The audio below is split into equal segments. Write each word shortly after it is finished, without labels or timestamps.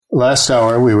Last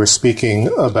hour we were speaking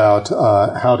about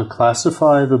how to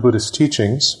classify the Buddhist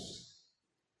teachings.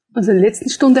 Also in der letzten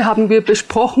Stunde haben wir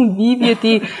besprochen, wie wir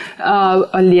die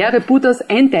Lehre Buddhas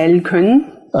einteilen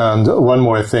können. And one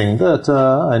more thing that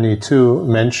I need to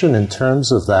mention in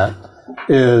terms of that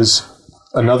is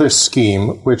another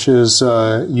scheme which is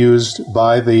used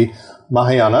by the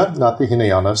Mahayana, not the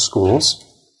Hinayana schools.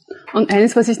 Und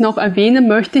eines, was ich noch erwähnen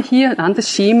möchte hier, ein anderes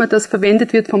Schema, das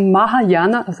verwendet wird vom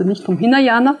Mahayana, also nicht vom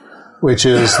Hinayana. Which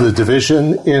is the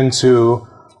division into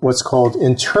what's called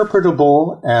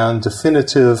interpretable and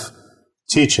definitive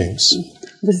teachings.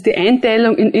 Das ist die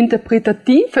Einteilung in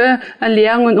interpretative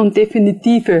Lehrungen und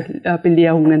definitive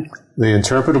Belehrungen. The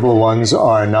interpretable ones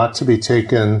are not to be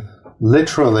taken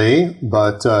literally,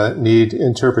 but need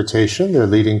interpretation. They're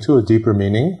leading to a deeper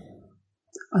meaning.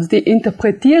 Also die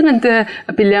interpretierende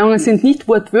Belehrungen sind nicht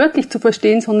wortwörtlich zu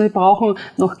verstehen, sondern wir brauchen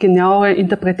noch genauere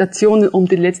Interpretationen, um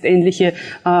die letztendliche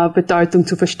Bedeutung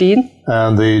zu verstehen.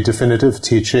 And the definitive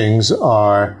teachings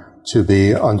are to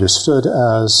be understood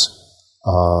as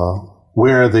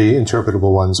where the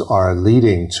interpretable ones are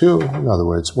leading to. In other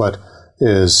words, what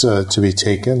is to be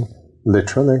taken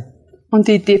literally. Und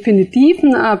die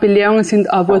definitiven Belehrungen sind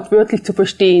wortwörtlich zu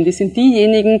verstehen. Die sind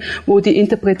diejenigen, wo die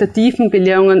interpretativen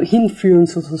Belehrungen hinführen,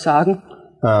 sozusagen.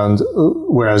 And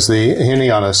whereas the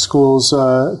Hinayana schools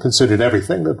considered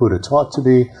everything that Buddha taught to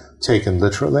be taken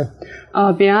literally.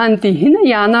 Während die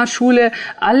Hinayana-Schule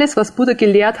alles, was Buddha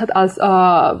gelehrt hat, als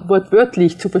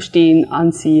wortwörtlich zu verstehen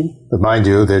ansehen. But mind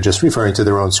you, they're just referring to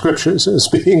their own scriptures as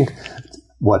being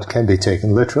what can be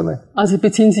taken literally. Also sie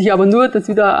beziehen sich aber nur, das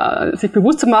wieder sich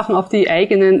bewusst zu machen, auf die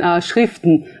eigenen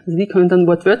Schriften. Also die können dann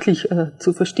wortwörtlich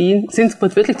zu verstehen, sind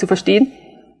wortwörtlich zu verstehen.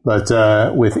 But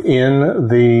within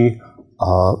the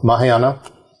Mahayana,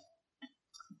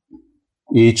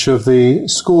 each of the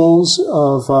schools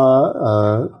of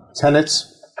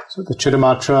tenets, so the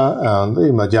Chittamatra and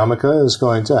the Madhyamaka, is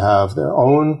going to have their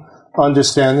own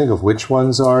understanding of which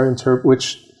ones are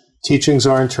which teachings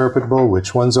are interpretable,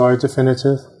 which ones are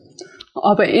definitive.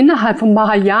 Aber innerhalb von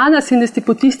Mahayana sind es die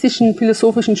buddhistischen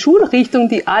philosophischen Schulrichtungen,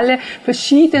 die alle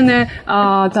verschiedene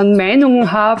dann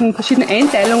Meinungen haben, verschiedene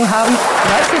Einteilungen haben,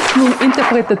 was jetzt nun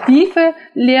interpretative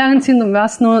Lehren sind und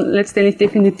was nun letztendlich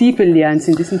definitive Lehren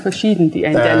sind. Die sind verschieden, die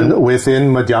Einteilungen. And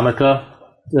within Madhyamaka,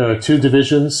 there are two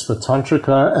divisions for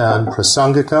Tantrika and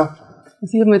Prasangika.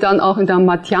 Sie haben wir dann auch in der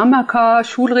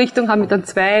Madhyamaka-Schulrichtung haben wir dann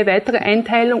zwei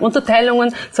weitere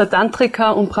Unterteilungen zur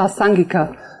Tantrika und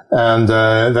Prasangika. And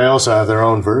they also have their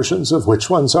own versions of which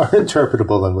ones are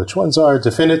interpretable and which ones are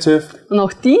definitive. Und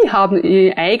auch die haben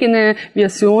ihre eigene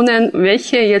Versionen,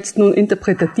 welche jetzt nun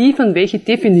interpretative und welche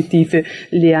definitive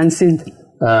Lehren sind.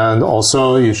 And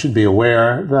also you should be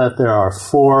aware that there are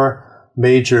four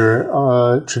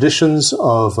major traditions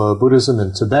of Buddhism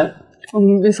in Tibet.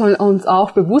 Und wir sollen uns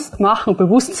auch bewusst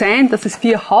sein, dass es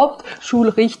 4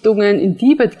 Hauptschulrichtungen in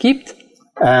Tibet gibt.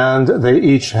 And they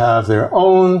each have their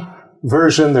own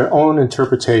version, their own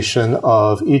interpretation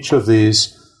of each of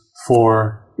these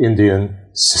 4 Indian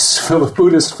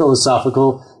Buddhist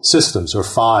philosophical systems, or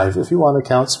 5 if you want to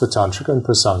count Svatantrika and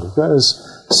Prasangika as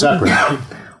separate.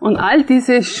 Und all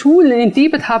diese Schulen in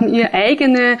Tibet haben ihre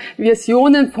eigene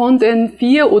Versionen von den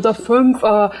 4 oder 5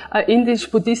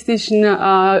 indisch-buddhistischen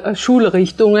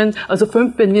Schulrichtungen. Also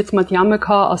 5, wenn wir jetzt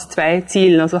Madhyamaka aus 2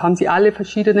 zählen. Also haben sie alle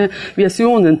verschiedene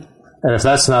Versionen. And if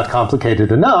that's not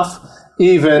complicated enough,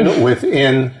 even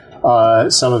within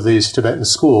some of these Tibetan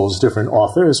schools, different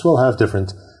authors will have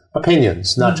different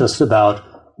opinions, not just about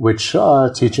which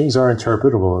teachings are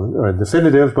interpretable or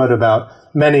definitive, but about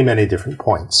many, many different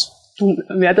points. Und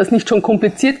wäre das nicht schon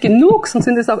kompliziert genug, sonst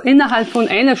sind es auch innerhalb von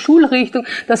einer Schulrichtung,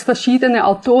 dass verschiedene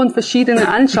Autoren verschiedene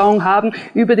Anschauungen haben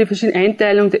über die verschiedene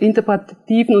Einteilung der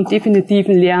interpretativen und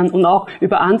definitiven Lehren und auch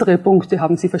über andere Punkte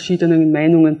haben sie verschiedene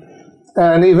Meinungen.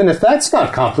 And even if that's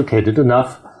not complicated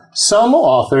enough, some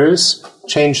authors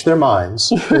changed their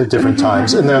minds at different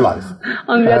times in their life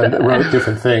and wrote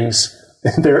different things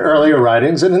in their earlier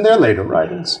writings and in their later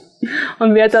writings.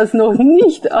 Und wäre das noch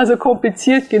nicht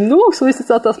kompliziert genug, so ist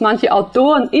es auch, dass manche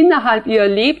Autoren innerhalb ihrer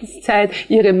Lebenszeit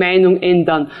ihre Meinung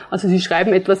ändern. Also sie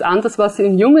schreiben etwas anderes, was sie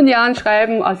in jungen Jahren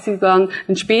schreiben, als sie dann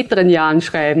in späteren Jahren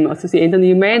schreiben. Also sie ändern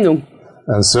ihre Meinung.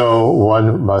 And so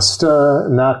one must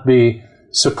not be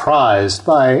surprised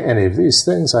by any of these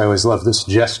things. I always love this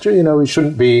gesture. You know, we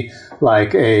shouldn't be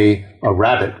like a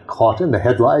rabbit caught in the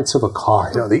headlights of a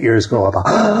car. You know, the ears go up.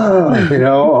 You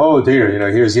know, oh dear, you know,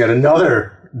 here's yet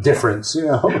another difference, you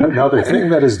know, another thing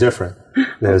that is different.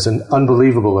 There's an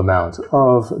unbelievable amount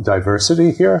of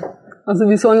diversity here. Also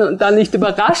wir sollen da nicht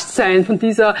überrascht sein von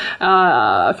dieser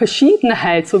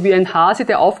Verschiedenheit, so wie ein Hase,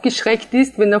 der aufgeschreckt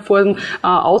ist, wenn er vor dem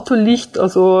Autolicht,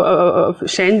 also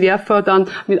Scheinwerfer dann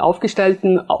mit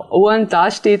aufgestellten Ohren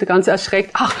dasteht, ganz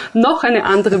erschreckt, ach, noch eine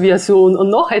andere Version und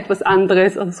noch etwas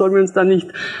anderes, also sollen wir uns da nicht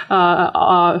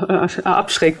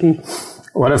abschrecken.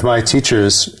 One of my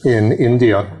teachers in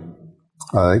India,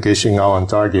 Geshe Ngawan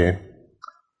Targe,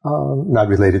 not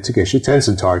related to Geshe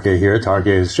Tenzin Targe here.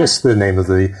 Targe is just the name of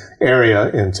the area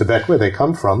in Tibet where they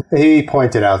come from. He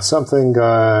pointed out something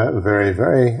very,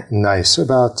 very nice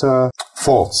about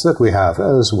faults that we have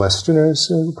as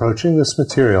Westerners approaching this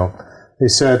material. He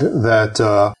said that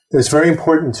it's very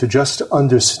important to just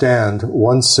understand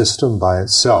one system by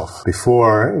itself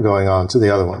before going on to the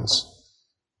other ones.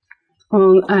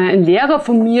 Und ein Lehrer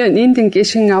von mir in Indien,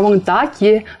 Geshe Ngawan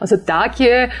Targe, also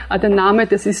Targe, der Name,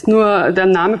 das ist nur der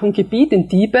Name vom Gebiet in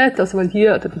Tibet, also weil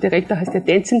hier, der Direktor heißt ja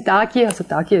Tenzin Targe, also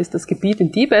Targe ist das Gebiet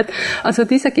in Tibet. Also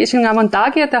dieser Geshe Ngawan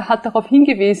Targe, der hat darauf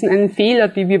hingewiesen, einen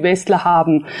Fehler, wie wir Westler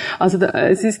haben. Also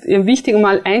es ist wichtig,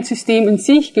 mal ein System in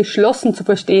sich geschlossen zu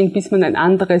verstehen, bis man ein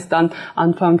anderes dann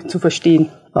anfängt zu verstehen.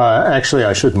 Actually,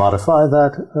 I should modify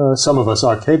that. Some of us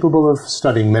are capable of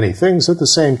studying many things at the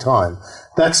same time.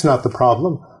 That's not the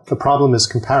problem. The problem is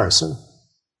comparison.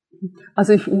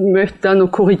 Also ich möchte da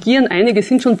noch korrigieren. Einige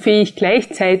sind schon fähig,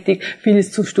 gleichzeitig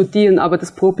vieles zu studieren, aber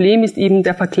das Problem ist eben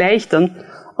der Vergleich dann.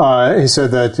 He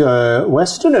said that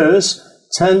Westerners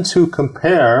tend to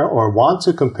compare or want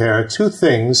to compare two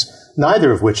things,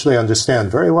 neither of which they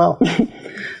understand very well.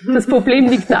 Das Problem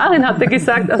liegt darin, hat er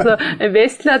gesagt, also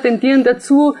Westler tendieren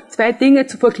dazu, zwei Dinge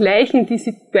zu vergleichen, die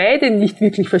sie beide nicht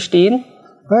wirklich verstehen.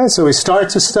 Right, so we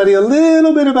start to study a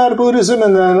little bit about Buddhism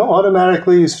and then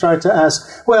automatically you start to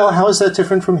ask, well, how is that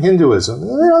different from Hinduism?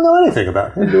 We don't know anything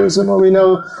about Hinduism, or we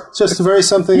know just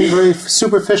something very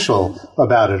superficial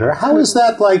about it. Or how is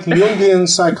that like Jungian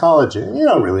psychology? You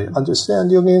don't really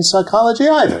understand Jungian psychology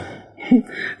either.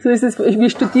 So ist es, wir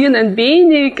studieren ein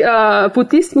wenig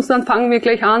Buddhismus, dann fangen wir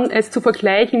gleich an, es zu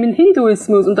vergleichen mit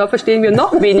Hinduismus und da verstehen wir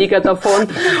noch weniger davon.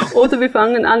 Oder wir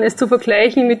fangen an, es zu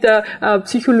vergleichen mit der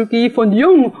Psychologie von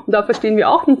Jung und da verstehen wir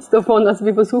auch nichts davon. Also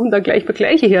wir versuchen da gleich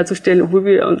Vergleiche herzustellen, obwohl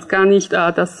wir uns gar nicht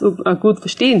das so gut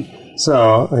verstehen.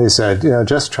 So, he said,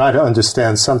 just try to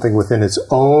understand something within its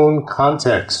own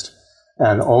context.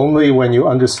 And only when you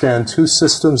understand two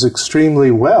systems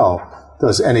extremely well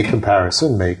does any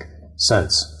comparison make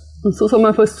sense. Und so soll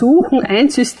man versuchen, ein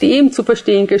System zu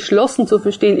verstehen, geschlossen zu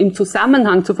verstehen, im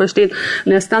Zusammenhang zu verstehen.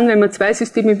 Und erst dann, wenn man zwei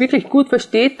Systeme wirklich gut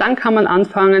versteht, dann kann man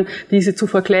anfangen, diese zu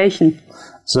vergleichen.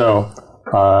 So,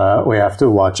 we have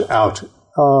to watch out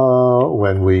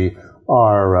when we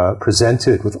are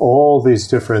presented with all these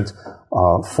different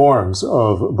forms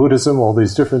of Buddhism, all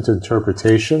these different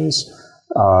interpretations,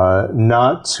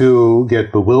 not to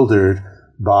get bewildered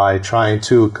by trying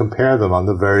to compare them on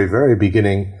the very, very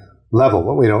beginning level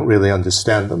when we don't really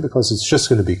understand them, because it's just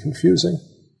going to be confusing.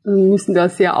 Wir müssen da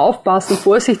sehr aufpassen,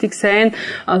 vorsichtig sein,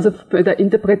 also bei der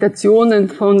Interpretationen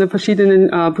von den verschiedenen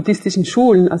buddhistischen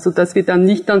Schulen, also dass wir dann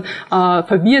nicht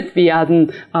verwirrt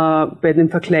werden bei den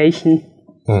Vergleichen.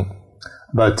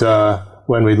 But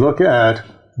when we look at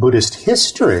Buddhist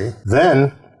history,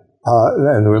 then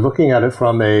and we're looking at it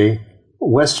from a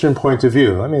Western point of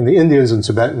view. I mean, the Indians and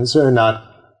Tibetans are not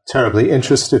terribly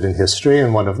interested in history,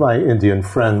 and one of my Indian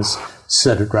friends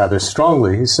said it rather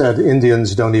strongly. He said,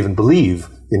 Indians don't even believe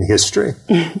in history.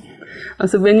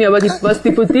 Also wenn wir aber was die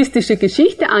buddhistische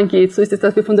Geschichte angeht, so ist es,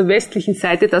 dass wir von der westlichen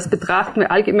Seite das betrachten, weil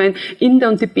allgemein Inder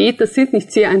und Tibeter sind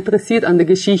nicht sehr interessiert an der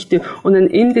Geschichte. Und ein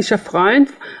indischer Freund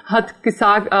hat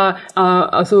gesagt,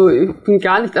 also ich bin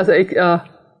gar nicht, also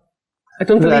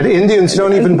that Indians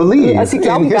don't even believe in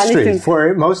history.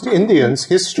 For most Indians,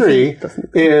 history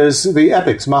is the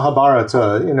epics,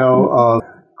 Mahabharata,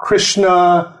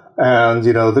 Krishna and,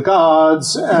 the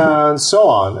gods and so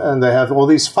on. And they have all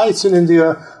these fights in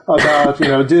India about,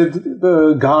 did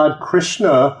the god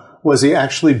Krishna, was he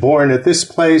actually born at this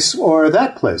place or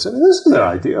that place? I mean, this is their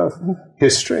idea of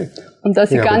history. Und dass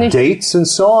sie gar nicht dates and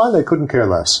so on, they couldn't care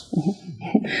less.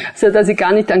 So, dass sie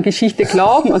gar nicht an Geschichte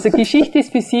glauben. Also Geschichte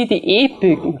ist für sie die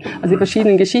Epiken, also die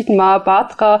verschiedenen Geschichten,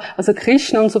 Mahabharata, also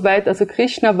Krishna und so weiter, also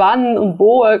Krishna, wann und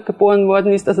wo er geboren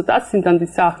worden ist, also das sind dann die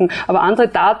Sachen. Aber andere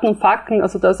Daten und Fakten,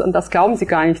 also an das glauben sie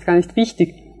gar nicht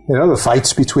wichtig. The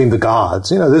fights between the gods,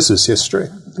 this is history.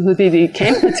 Also die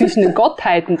Kämpfe zwischen den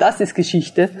Gottheiten, das ist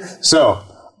Geschichte. So,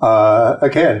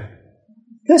 again,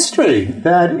 history,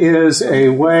 that is a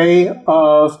way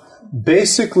of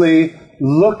basically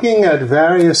looking at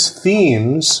various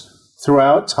themes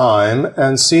throughout time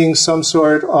and seeing some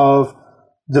sort of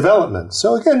development.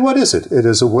 So again, what is it? It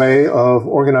is a way of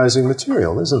organizing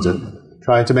material, isn't it?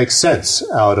 Trying to make sense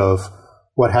out of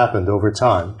what happened over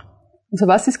time. Also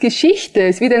was ist Geschichte?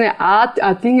 Es ist wieder eine Art,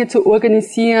 Dinge zu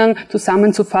organisieren,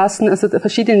 zusammenzufassen, also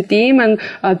verschiedene Themen,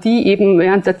 die eben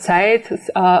während der Zeit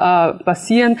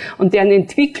passieren und deren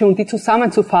Entwicklung, die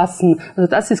zusammenzufassen. Also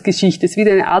das ist Geschichte. Es ist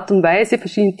wieder eine Art und Weise,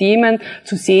 verschiedene Themen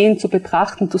zu sehen, zu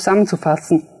betrachten,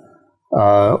 zusammenzufassen.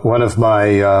 One of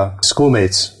my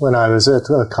schoolmates, when I was at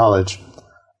college,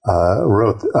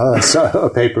 wrote a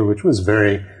paper which was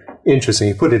very interesting.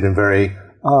 He put it in very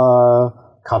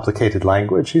complicated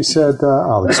language. He said,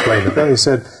 I'll explain it then. He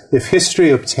said, if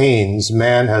history obtains,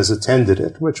 man has attended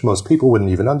it, which most people wouldn't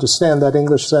even understand that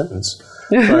English sentence.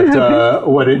 But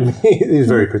what it means, is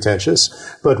very pretentious,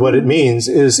 but what it means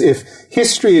is if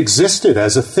history existed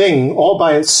as a thing all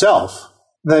by itself,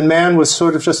 then man was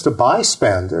sort of just a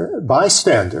bystander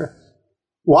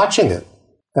watching it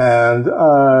and,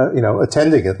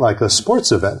 attending it like a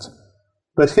sports event.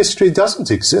 But history doesn't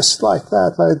exist like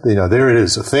that. There it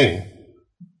is, a thing.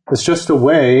 It's just a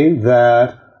way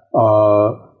that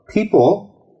people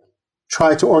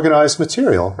try to organize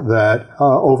material that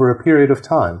over a period of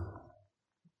time.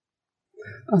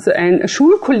 Also ein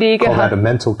Schulkollege Call that a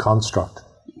mental construct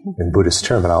in Buddhist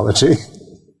terminology.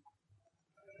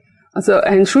 Also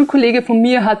ein Schulkollege von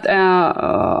mir hat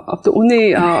auf der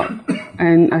Uni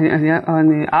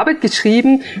eine Arbeit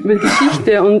geschrieben über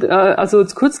Geschichte und also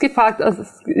kurz gefragt,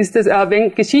 ist das,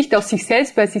 wenn Geschichte auf sich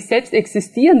selbst, bei sich selbst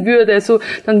existieren würde, also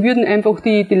dann würden einfach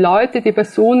die Leute, die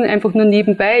Personen einfach nur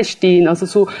nebenbei stehen, also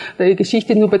so die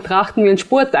Geschichte nur betrachten wie ein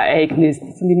Sportereignis,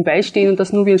 also nebenbei stehen und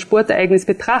das nur wie ein Sportereignis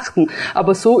betrachten.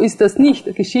 Aber so ist das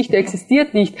nicht. Geschichte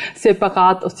existiert nicht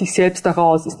separat aus sich selbst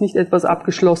heraus, ist nicht etwas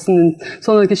Abgeschlossenes,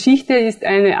 sondern Geschichte ist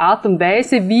eine Art und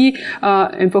Weise, wie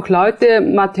einfach Leute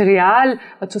Material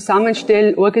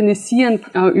zusammenstellen, organisieren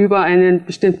über einen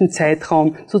bestimmten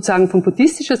Zeitraum. Sozusagen von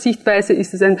buddhistischer Sichtweise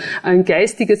ist es ein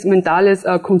geistiges, mentales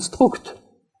Konstrukt.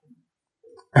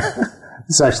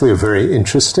 It's actually a very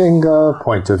interesting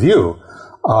point of view.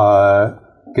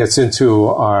 Gets into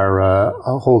our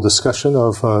whole discussion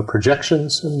of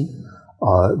projections and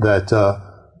that,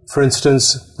 for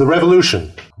instance, the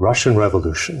revolution, Russian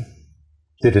Revolution.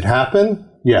 Did it happen?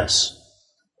 Yes.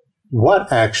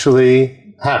 What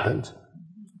actually happened?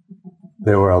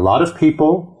 There were a lot of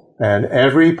people, and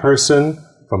every person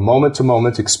from moment to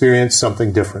moment experienced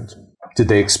something different. Did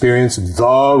they experience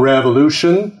the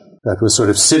revolution that was sort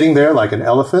of sitting there like an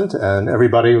elephant and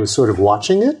everybody was sort of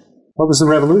watching it? What was the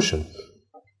revolution?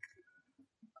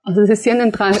 Also das ist ein sehr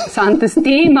interessantes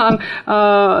Thema,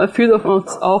 führt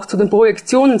uns auch zu den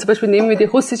Projektionen. Zum Beispiel nehmen wir die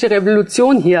russische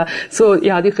Revolution hier. So,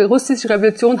 ja, die russische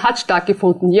Revolution hat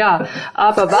stattgefunden, ja.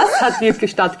 Aber was hat wirklich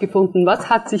stattgefunden? Was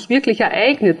hat sich wirklich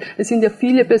ereignet? Es sind ja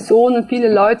viele Personen,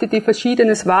 viele Leute, die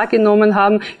Verschiedenes wahrgenommen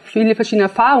haben, viele verschiedene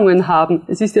Erfahrungen haben.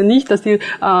 Es ist ja nicht, dass die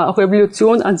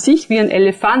Revolution an sich wie ein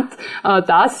Elefant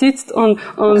da sitzt und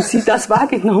sie das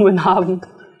wahrgenommen haben.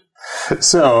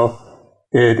 So,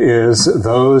 it is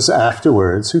those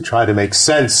afterwards who try to make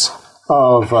sense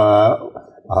of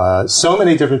so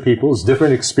many different people's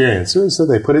different experiences that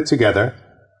they put it together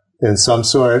in some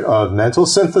sort of mental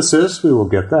synthesis. We will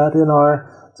get that in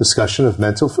our discussion of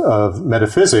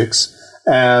metaphysics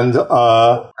and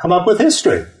come up with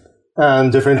history.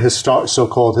 And different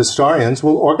so-called historians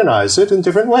will organize it in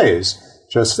different ways,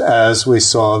 just as we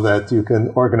saw that you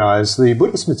can organize the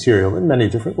Buddhist material in many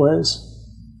different ways.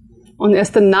 Und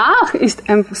erst danach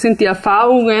sind die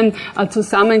Erfahrungen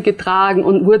zusammengetragen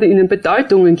und wurde ihnen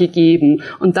Bedeutungen gegeben.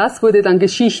 Und das wurde dann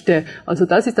Geschichte. Also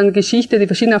das ist dann Geschichte, die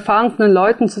verschiedenen Erfahrungen von den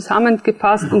Leuten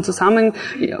zusammengefasst und zusammen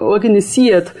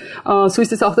organisiert. So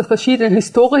ist es auch, dass verschiedene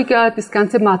Historiker das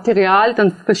ganze Material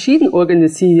dann verschieden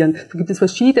organisieren. So gibt es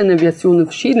verschiedene Versionen,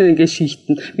 verschiedene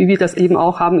Geschichten, wie wir das eben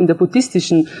auch haben in der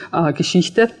buddhistischen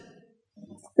Geschichte.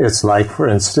 It's like, for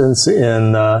instance,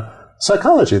 in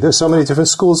psychology. There's so many different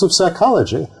schools of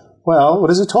psychology. Well, what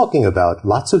is it talking about?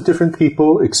 Lots of different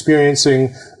people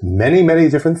experiencing many, many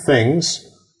different things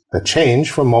that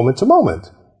change from moment to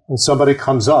moment. And somebody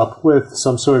comes up with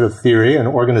some sort of theory, an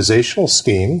organizational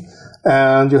scheme,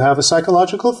 and you have a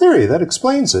psychological theory that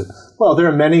explains it. Well, there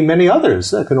are many, many others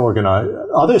that can organize,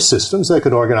 other systems that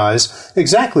could organize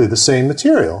exactly the same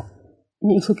material.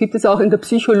 So gibt es auch in der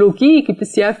Psychologie, gibt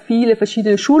es sehr viele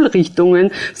verschiedene Schulrichtungen,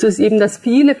 so ist eben, dass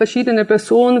viele verschiedene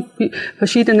Personen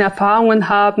verschiedene Erfahrungen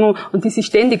haben und die sich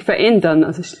ständig verändern,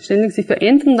 also ständig sich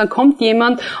verändern, dann kommt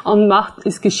jemand und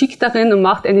ist geschickt darin und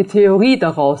macht eine Theorie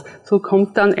daraus. So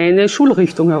kommt dann eine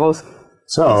Schulrichtung heraus.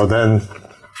 So then,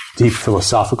 deep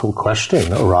philosophical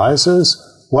question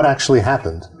arises, what actually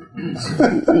happened?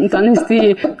 Und dann ist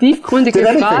die tiefgründige Did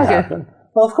anything Frage. happen?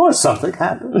 Well, of course something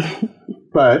happened.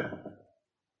 But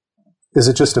is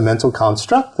it just a mental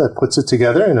construct that puts it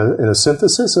together in a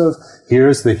synthesis of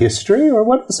here's the history, or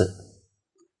what is it?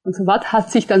 Also was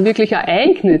hat sich dann wirklich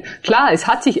ereignet? Klar, es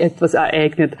hat sich etwas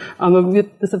ereignet, aber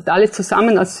wird das alles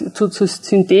zusammen als zur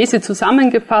Synthese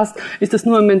zusammengefasst? Ist das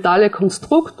nur ein mentales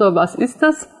Konstrukt oder was ist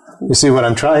das? You see, what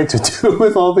I'm trying to do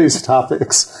with all these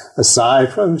topics,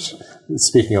 aside from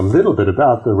speaking a little bit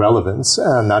about the relevance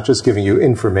and not just giving you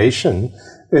information,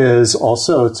 is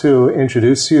also to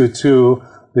introduce you to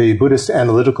the Buddhist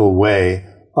analytical way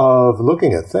of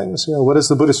looking at things. You know, what is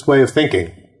the Buddhist way of thinking?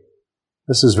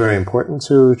 This is very important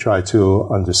to try to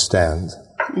understand.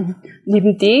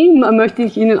 Neben dem möchte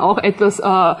ich Ihnen auch etwas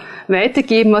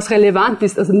weitergeben, was relevant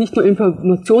ist. Also nicht nur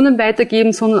Informationen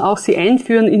weitergeben, sondern auch Sie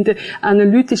einführen in die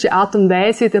analytische Art und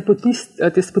Weise des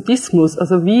Buddhismus.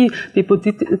 Also wie die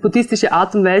buddhistische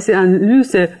Art und Weise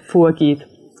Analyse vorgeht.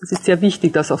 Es ist sehr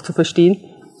wichtig, das auch zu verstehen.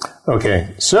 Okay,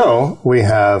 so we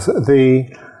have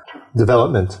the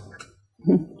development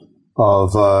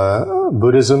of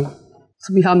Buddhism.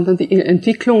 So, wir haben dann die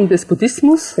Entwicklung des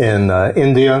Buddhismus. In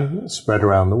India, spread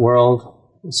around the world.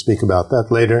 We'll speak about that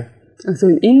later. Also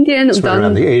in Indien und spread dann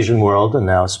around the Asian world and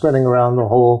now spreading around the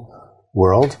whole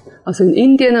world. Also in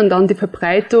Indien und dann die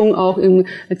Verbreitung auch im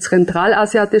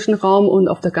zentralasiatischen Raum und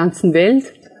auf der ganzen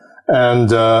Welt.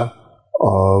 And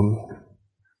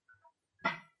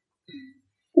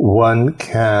one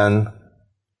can,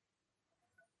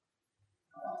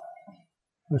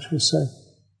 what should we say?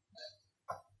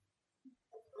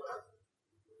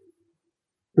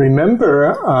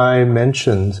 Remember, I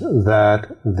mentioned that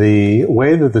the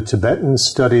way that the Tibetans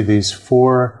study these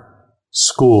 4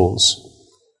 schools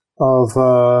of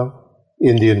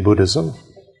Indian Buddhism,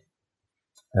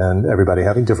 and everybody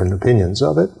having different opinions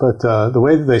of it, but the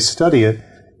way that they study it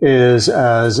is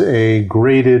as a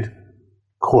graded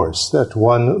course that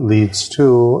one leads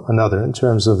to another in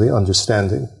terms of the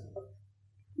understanding.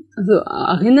 Also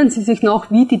erinnern Sie sich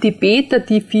noch, wie die Tibeter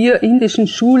die 4 indischen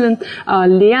Schulen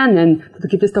lernen? Da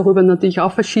gibt es darüber natürlich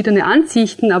auch verschiedene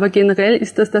Ansichten, aber generell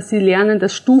ist das, dass sie lernen,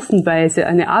 das stufenweise,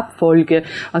 eine Abfolge,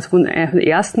 also von der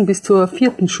 1. bis zur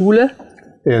 4. Schule.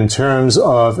 In terms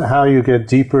of how you get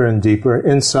deeper and deeper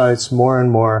insights, more and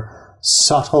more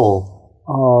subtle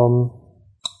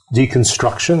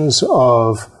deconstructions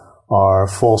of our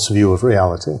false view of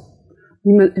reality.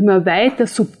 Wie man immer weiter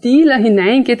subtiler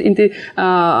hineingeht in die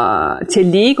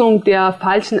Zerlegung der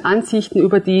falschen Ansichten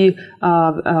über die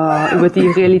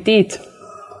Realität.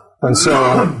 And so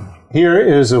here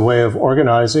is a way of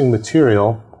organizing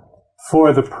material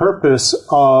for the purpose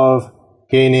of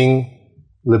gaining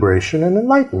liberation and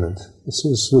enlightenment. This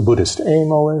is the Buddhist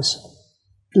aim always.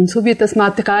 Und so wird das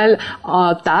Material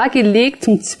dargelegt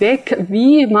zum Zweck,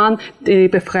 wie man die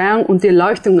Befreiung und die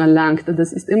Erleuchtung erlangt. Und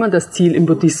das ist immer das Ziel im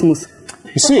Buddhismus.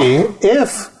 You see,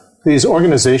 if these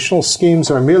organizational schemes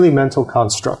are merely mental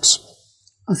constructs,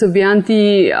 also während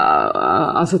die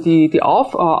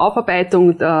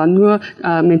Aufarbeitung nur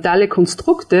mentale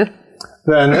Konstrukte,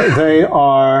 then they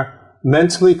are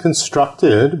mentally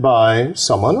constructed by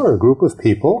someone or a group of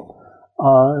people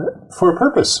for a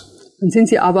purpose. Dann sind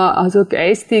sie aber also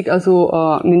geistig,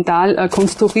 mental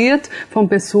konstruiert von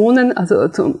Personen, also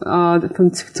zum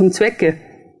Zwecke.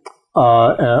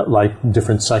 Like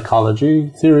different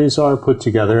psychology theories are put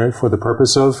together for the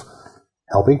purpose of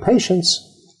helping patients.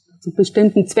 Zu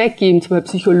bestimmten Zweck geben. Zum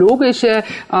Beispiel psychologische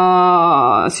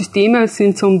Systeme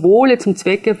sind zum Wohle, zum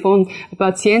Zwecke von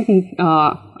Patienten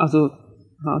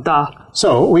da.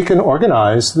 So we can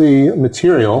organize the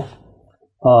material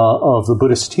of the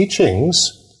Buddhist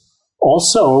teachings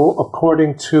also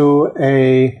according to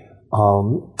a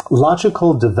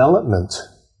logical development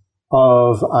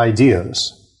of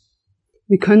ideas.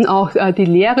 Wir können auch die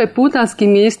Lehre Buddhas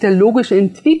gemäß der logischen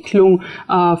Entwicklung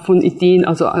von Ideen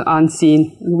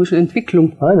ansehen. Logische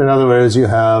Entwicklung. Right? In other words, you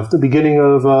have the beginning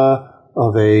of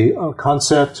a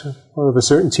concept or of a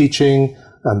certain teaching,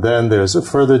 and then there's a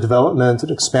further development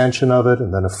and expansion of it,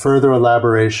 and then a further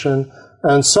elaboration,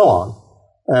 and so on.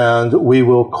 And we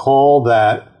will call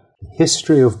that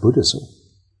history of Buddhism.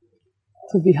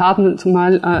 Also wir haben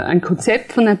zumal ein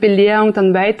Konzept von einer Belehrung,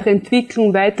 dann weitere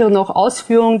Entwicklung, weitere noch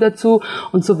Ausführungen dazu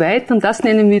und so weiter. Und das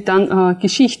nennen wir dann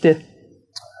Geschichte.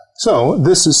 So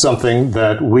this is something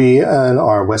that we in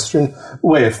our Western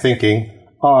way of thinking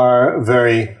are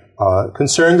very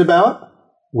concerned about.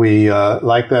 We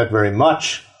like that very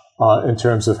much in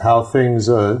terms of how things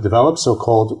develop,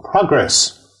 so-called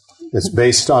progress. It's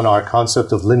based on our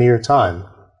concept of linear time.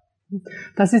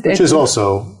 Das ist which is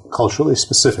also culturally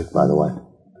specific, by the way.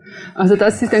 Also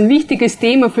das ist ein wichtiges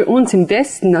Thema für uns im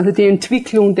Westen, also die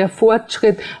Entwicklung, der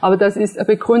Fortschritt, aber das ist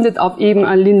begründet auf eben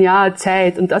eine lineare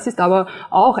Zeit und das ist aber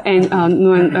auch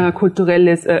eine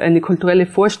kulturelle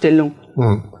Vorstellung.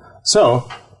 So,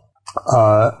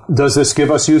 does this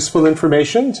give us useful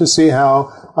information to see how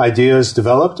ideas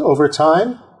developed over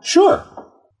time? Sure.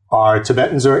 Are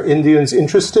Tibetans or Indians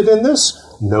interested in this?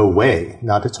 No way,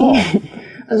 not at all.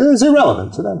 It's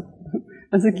irrelevant to them.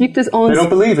 Also gibt es uns, they don't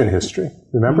believe in history,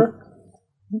 remember?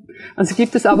 Also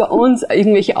gibt es aber uns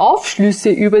irgendwelche Aufschlüsse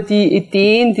über die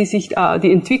Ideen,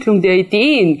 die Entwicklung der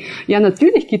Ideen? Ja,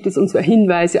 natürlich gibt es uns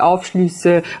Hinweise,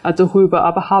 Aufschlüsse darüber,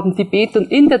 aber haben Tibeter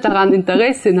und Inder daran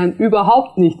Interesse? Nein,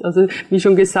 überhaupt nicht. Also wie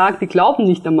schon gesagt, die glauben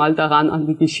nicht einmal daran, an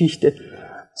die Geschichte.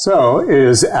 So,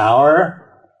 is our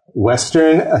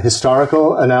Western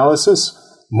historical analysis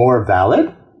more valid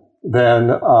than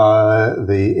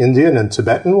the Indian and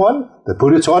Tibetan one? The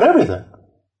Buddha taught everything.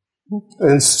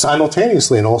 And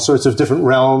simultaneously in all sorts of different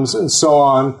realms and so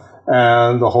on,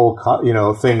 and the whole,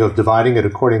 thing of dividing it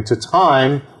according to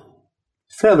time,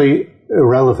 fairly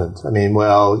irrelevant. I mean,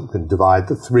 well, you can divide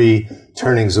the 3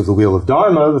 turnings of the wheel of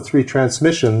Dharma, the 3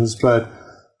 transmissions, but,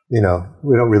 we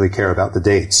don't really care about the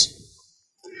dates.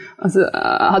 Also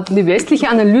hat die westliche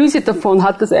Analyse davon,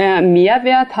 hat das einen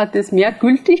Mehrwert, hat es mehr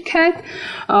Gültigkeit?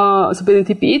 Also bei den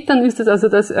Tibetern ist es also,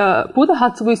 dass Buddha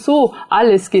hat sowieso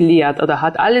alles gelehrt oder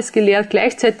hat alles gelehrt,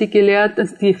 gleichzeitig gelehrt,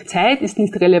 dass die Zeit ist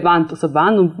nicht relevant, also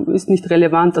wann ist nicht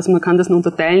relevant, also man kann das nur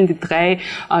unterteilen, die 3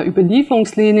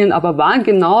 Überlieferungslinien, aber wann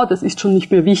genau, das ist schon nicht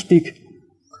mehr wichtig.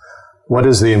 What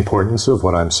is the importance of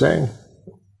what I'm saying?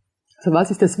 Also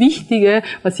was ist das Wichtige,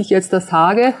 was ich jetzt da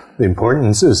sage? The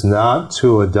importance is not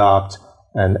to adopt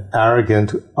an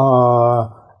arrogant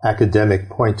academic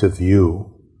point of view,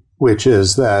 which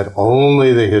is that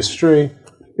only the history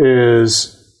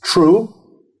is true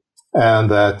and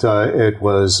that it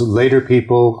was later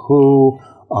people who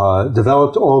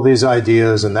developed all these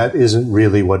ideas and that isn't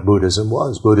really what Buddhism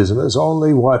was. Buddhism is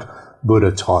only what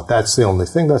Buddha taught. That's the only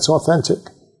thing that's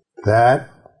authentic. That,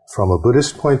 from a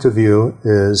Buddhist point of view,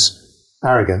 is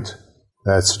arrogant.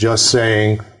 That's just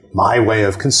saying, my way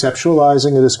of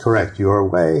conceptualizing it is correct.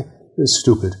 Your way is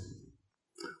stupid.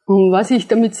 Und was ich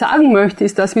damit sagen möchte,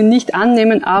 ist, dass wir nicht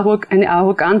annehmen, eine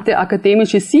arrogante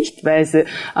akademische Sichtweise,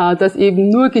 dass eben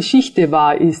nur Geschichte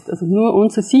wahr ist, also nur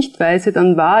unsere Sichtweise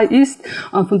dann wahr ist.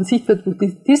 Von der Sicht des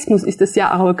Buddhismus ist es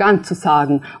sehr arrogant zu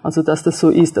sagen, also dass das so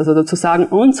ist, also zu sagen,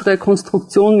 unsere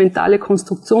Konstruktion, mentale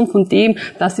Konstruktion von dem,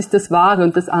 das ist das Wahre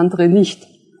und das andere nicht.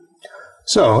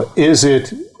 So, is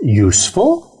it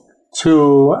useful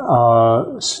to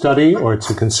study or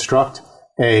to construct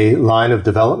a line of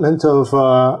development of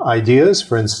ideas,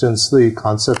 for instance, the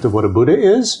concept of what a Buddha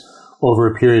is, over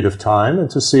a period of time, and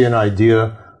to see an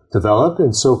idea develop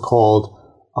in so-called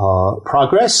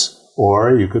progress,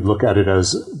 or you could look at it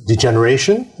as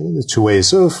degeneration, the 2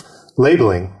 ways of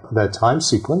labeling that time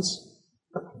sequence.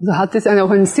 Also hat es auch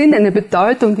einen Sinn, eine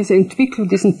Bedeutung, diese Entwicklung,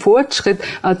 diesen Fortschritt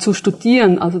zu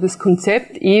studieren, also das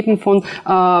Konzept eben von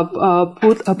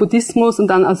Buddhismus und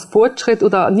dann als Fortschritt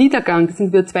oder Niedergang, das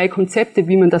sind wieder 2 Konzepte,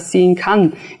 wie man das sehen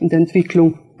kann in der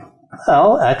Entwicklung.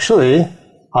 Well, actually,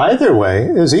 either way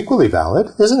is equally valid,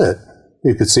 isn't it?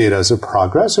 You could see it as a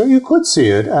progress, or you could see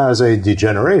it as a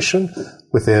degeneration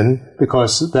within,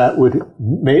 because that would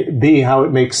be how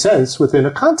it makes sense within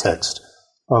a context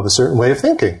of a certain way of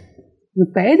thinking.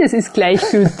 Beides ist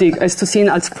gleichgültig, als zu sehen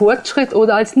als Fortschritt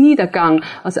oder als Niedergang.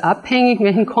 Also abhängig, in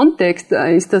welchem Kontext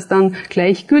ist das dann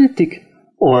gleichgültig.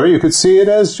 Or you could see it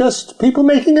as just people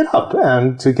making it up,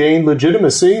 and to gain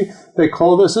legitimacy, they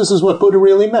call this is what Buddha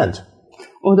really meant.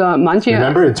 Oder manche,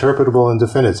 remember, interpretable and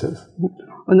definitive.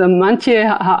 Und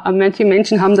manche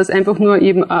Menschen haben das einfach nur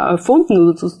eben erfunden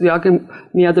oder sozusagen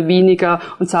mehr oder weniger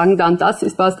und sagen dann, das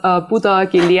ist, was Buddha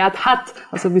gelehrt hat.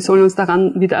 Also wir sollen uns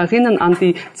daran wieder erinnern, an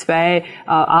die 2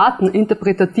 Arten,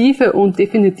 interpretative und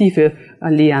definitive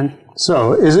Lehren.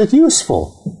 So, is it useful?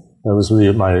 That was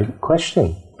really my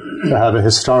question, to have a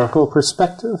historical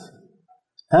perspective.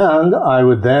 And I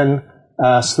would then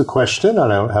ask the question,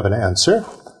 and I don't have an answer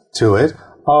to it,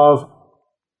 of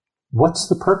what's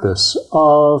the purpose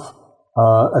of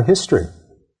a history,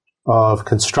 of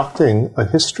constructing a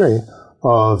history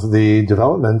of the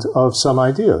development of some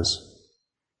ideas?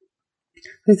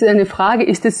 Das ist eine Frage,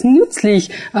 ist es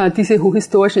nützlich, diese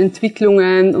historischen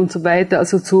Entwicklungen und so weiter,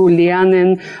 also zu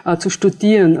lernen, zu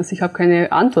studieren? Also ich habe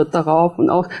keine Antwort darauf. Und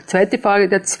auch zweite Frage,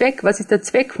 der Zweck, was ist der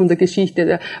Zweck von der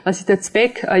Geschichte? Was ist der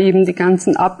Zweck, eben den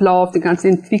ganzen Ablauf, die ganze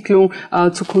Entwicklung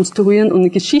zu konstruieren und eine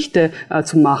Geschichte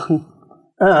zu machen?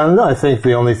 And I think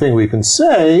the only thing we can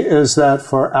say is that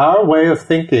for our way of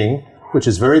thinking, which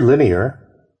is very linear,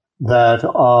 that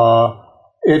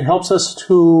it helps us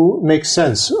to make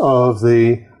sense of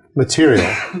the material.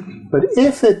 But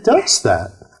if it does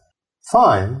that,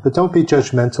 fine, but don't be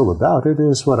judgmental about it,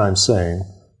 is what I'm saying.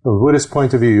 From a Buddhist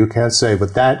point of view, you can't say,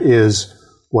 but that is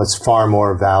what's far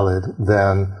more valid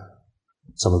than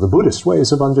some of the Buddhist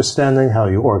ways of understanding how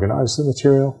you organize the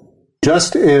material.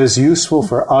 Just as useful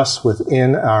for us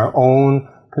within our own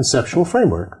conceptual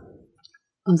framework.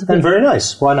 And very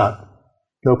nice. Why not?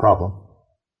 No problem.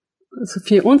 Also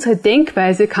für unsere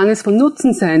Denkweise kann es von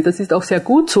Nutzen sein. Das ist auch sehr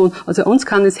gut so. Also uns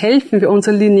kann es helfen für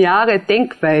unsere lineare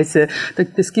Denkweise.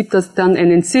 Das gibt das dann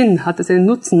einen Sinn, hat es einen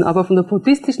Nutzen. Aber von der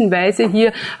buddhistischen Weise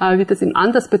hier wird das eben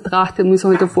anders betrachtet. Man muss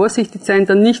auch wieder vorsichtig sein,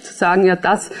 dann nicht zu sagen, ja,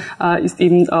 das ist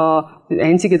eben das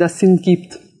Einzige, das Sinn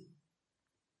gibt.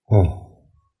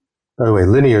 By the way,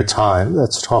 linear time,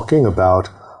 that's talking about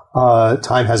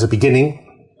time has a beginning.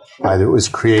 Either it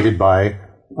was created by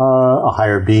a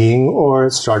higher being, or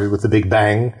it started with the Big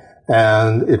Bang,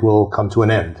 and it will come to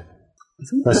an end.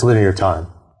 That's linear time.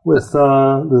 With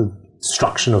the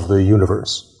destruction of the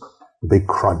universe, the big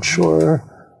crunch, or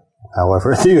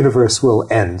however the universe will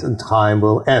end and time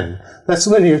will end. That's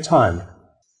linear time.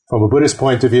 From a Buddhist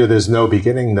point of view, there's no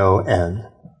beginning, no end.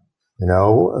 You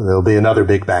know, there'll be another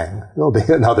Big Bang. There'll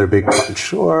be another big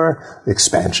crunch, or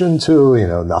expansion to,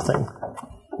 nothing.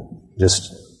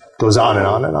 Just goes on and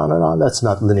on and on and on. That's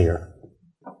not linear.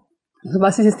 Also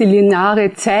was ist jetzt die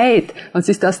lineare Zeit? Was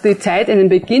ist, dass die Zeit einen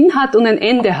Beginn hat und ein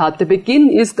Ende hat? Der Beginn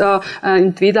ist,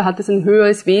 entweder hat es ein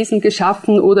höheres Wesen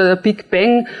geschaffen oder der Big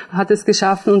Bang hat es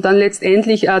geschaffen und dann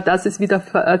letztendlich, dass es wieder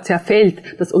zerfällt,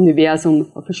 das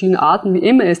Universum. Auf verschiedene Arten, wie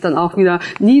immer es dann auch wieder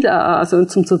also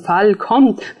zum Zerfall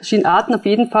kommt. Verschiedene Arten, auf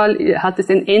jeden Fall hat es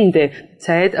ein Ende.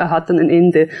 Zeit hat dann ein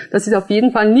Ende. Das ist auf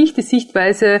jeden Fall nicht die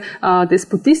Sichtweise des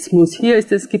Buddhismus. Hier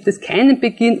gibt es keinen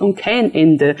Beginn und kein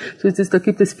Ende. So ist es, da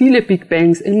gibt es viele Big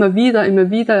Bangs, immer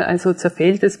wieder, also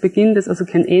zerfällt es, beginnt es, also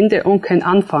kein Ende und kein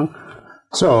Anfang.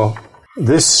 So,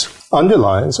 this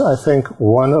underlines, I think,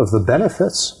 one of the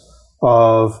benefits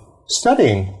of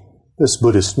studying this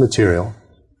Buddhist material.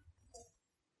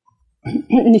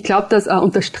 Ich glaube, das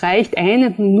unterstreicht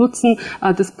einen Nutzen,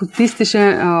 das buddhistische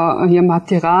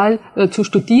Material zu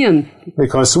studieren.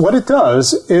 Because what it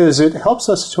does is it helps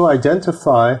us to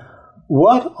identify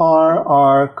what are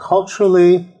our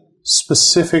culturally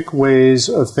specific ways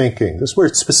of thinking. This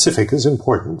word specific is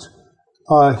important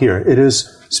here. It is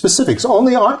specifics.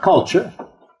 Only our culture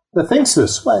that thinks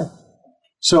this way.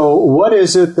 So what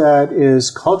is it that is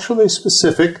culturally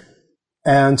specific?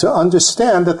 And to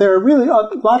understand that there are really a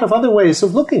lot of other ways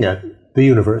of looking at the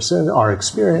universe and our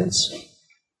experience.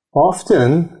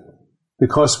 Often,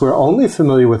 because we're only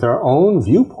familiar with our own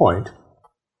viewpoint,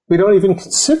 we don't even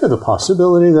consider the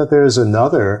possibility that there's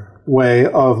another way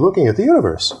of looking at the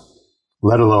universe,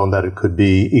 let alone that it could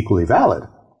be equally valid.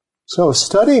 So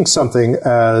studying something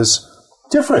as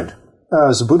different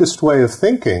as a Buddhist way of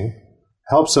thinking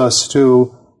helps us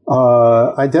to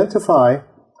identify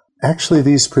actually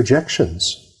these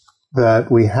projections that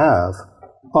we have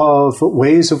of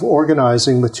ways of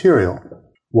organizing material,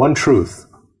 one truth,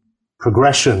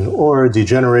 progression or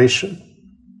degeneration,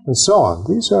 and so on.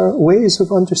 These are ways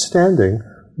of understanding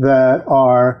that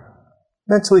are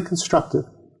mentally constructive.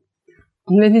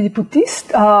 Und wenn die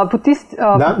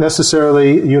Not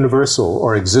necessarily universal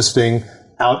or existing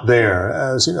out there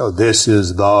as, this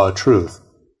is the truth.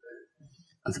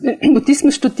 Also wenn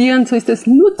Buddhismus studieren, so ist das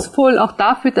nutzvoll auch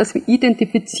dafür, dass wir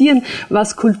identifizieren,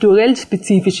 was kulturell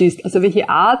spezifisch ist. Also welche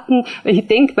Arten, welche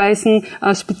Denkweisen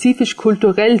spezifisch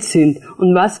kulturell sind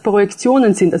und was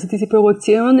Projektionen sind. Also diese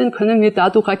Projektionen können wir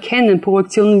dadurch erkennen.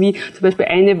 Projektionen wie zum Beispiel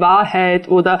eine Wahrheit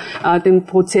oder den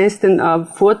Prozess, den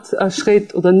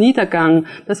Fortschritt oder Niedergang,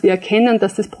 dass wir erkennen,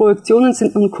 dass das Projektionen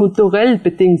sind und kulturell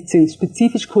bedingt sind,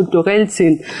 spezifisch kulturell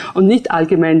sind und nicht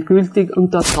allgemein gültig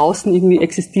und da draußen irgendwie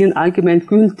existieren allgemein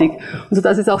gültig. Und so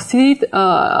dass es auch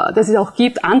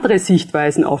gibt andere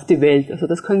Sichtweisen auf die Welt. Also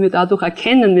das können wir dadurch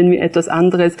erkennen, wenn wir etwas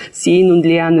anderes sehen und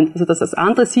lernen. Also dass es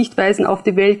andere Sichtweisen auf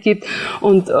die Welt gibt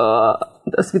und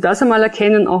dass wir das einmal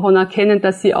erkennen, auch und erkennen,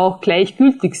 dass sie auch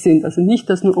gleichgültig sind. Also nicht,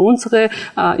 dass nur unsere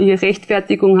ihre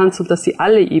Rechtfertigung haben, sondern dass sie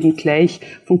alle eben gleich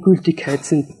von Gültigkeit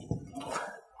sind.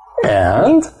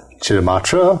 And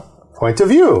Chittamatra point of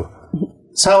view.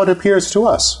 That's how it appears to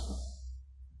us.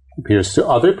 Appears to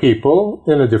other people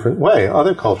in a different way,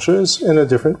 other cultures in a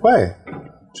different way.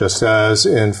 Just as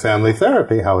in family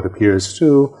therapy, how it appears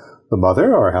to the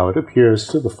mother or how it appears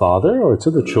to the father or to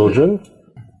the children,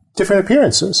 different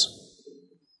appearances.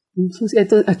 So ist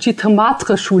etwas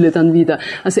Chittamatra-Schule dann wieder.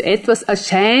 Also etwas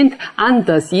erscheint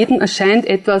anders. Jedem erscheint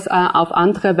etwas auf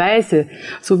andere Weise.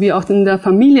 So wie auch in der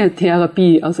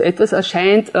Familientherapie. Also etwas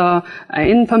erscheint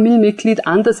ein Familienmitglied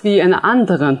anders wie einer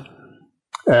anderen.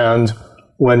 And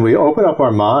when we open up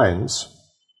our minds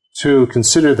to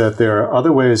consider that there are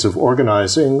other ways of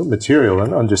organizing material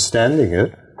and understanding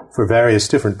it for various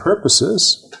different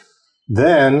purposes,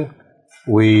 then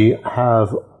we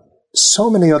have so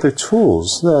many other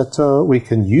tools that we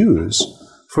can use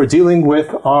for dealing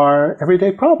with our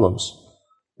everyday problems.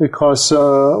 Because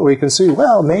we can see,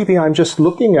 well, maybe I'm just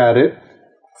looking at it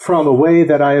from a way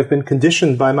that I have been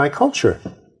conditioned by my culture.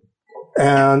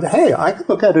 And hey, I could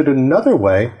look at it another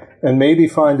way and maybe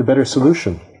find a better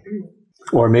solution.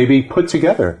 Or maybe put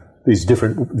together these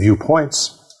different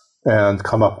viewpoints and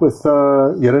come up with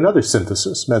yet another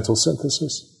synthesis, mental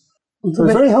synthesis. So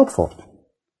it's very helpful.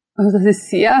 Also das ist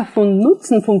sehr von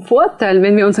Nutzen, vom Vorteil,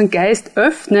 wenn wir unseren Geist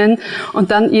öffnen und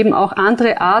dann eben auch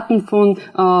andere Arten von,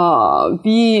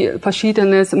 wie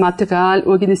verschiedenes Material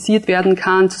organisiert werden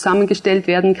kann, zusammengestellt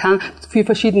werden kann, für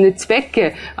verschiedene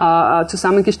Zwecke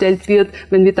zusammengestellt wird.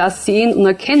 Wenn wir das sehen und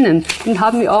erkennen, dann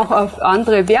haben wir auch auf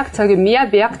andere Werkzeuge,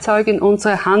 mehr Werkzeuge in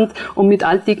unserer Hand, um mit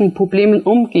alltäglichen Problemen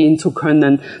umgehen zu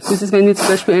können. Das ist, wenn wir zum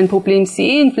Beispiel ein Problem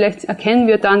sehen, vielleicht erkennen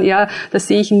wir dann, ja, das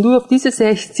sehe ich nur auf diese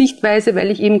Sichtweise,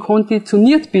 weil ich eben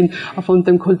konditioniert bin von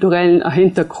dem kulturellen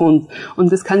Hintergrund.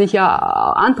 Und das kann ich ja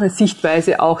andere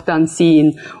Sichtweise auch dann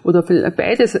sehen. Oder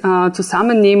beides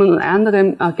zusammennehmen und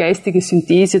andere geistige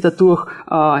Synthese dadurch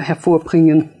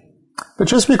hervorbringen. But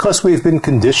just because we've been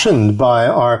conditioned by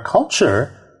our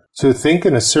culture to think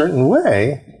in a certain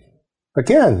way,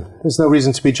 again, there's no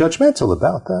reason to be judgmental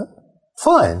about that.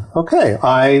 Fine, okay,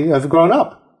 I have grown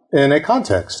up in a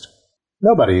context.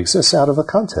 Nobody exists out of a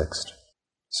context.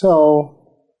 So,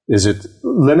 is it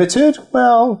limited?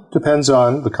 Well, depends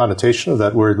on the connotation of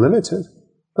that word limited.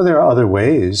 But there are other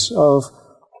ways of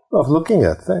looking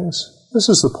at things. This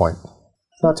is the point.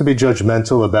 Not to be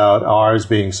judgmental about ours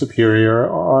being superior,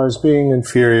 or ours being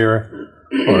inferior,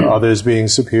 or others being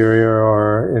superior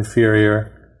or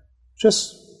inferior.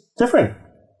 Just different.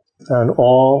 And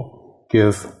all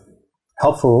give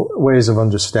helpful ways of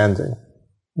understanding.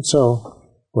 And so,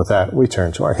 with that, we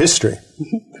turn to our history.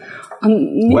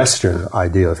 Western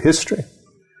idea of history.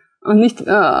 Und nicht,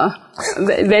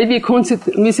 weil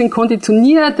wir sind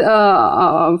konditioniert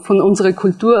von unserer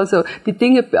Kultur, also die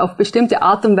Dinge auf bestimmte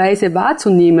Art und Weise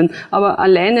wahrzunehmen, aber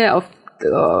alleine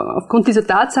aufgrund dieser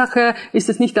Tatsache ist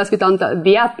es nicht, dass wir dann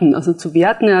werten, also zu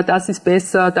werten, ja, das ist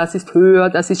besser, das ist höher,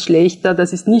 das ist schlechter,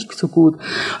 das ist nicht so gut.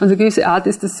 Also gewisse Art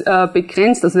ist es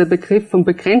begrenzt, also der Begriff von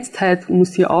Begrenztheit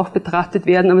muss hier auch betrachtet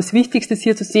werden, aber das Wichtigste ist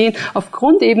hier zu sehen,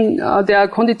 aufgrund eben der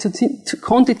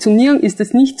Konditionierung ist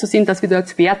es nicht zu sehen, dass wir da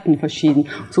als Werten verschieden.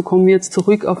 So kommen wir jetzt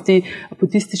zurück auf die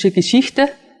buddhistische Geschichte.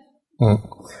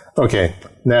 Okay,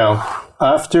 now,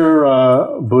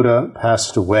 after Buddha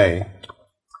passed away,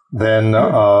 then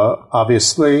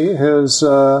obviously his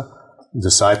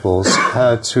disciples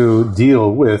had to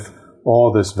deal with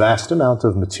all this vast amount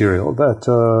of material that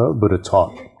Buddha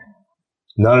taught.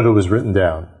 None of it was written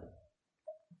down.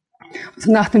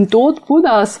 Also nach dem Tod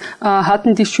Buddhas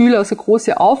hatten die Schüler also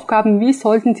große Aufgaben. Wie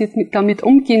sollten sie damit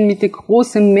umgehen mit der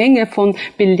großen Menge von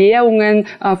Belehrungen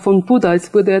von Buddha?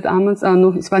 Es wurde damals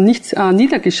es war nichts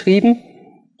niedergeschrieben.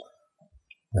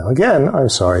 Now again, I'm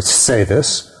sorry to say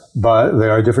this, but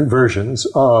there are different versions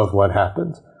of what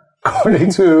happened, according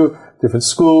to different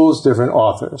schools, different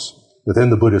authors within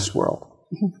the Buddhist world.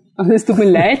 Also es tut mir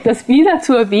leid, das wieder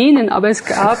zu erwähnen, aber es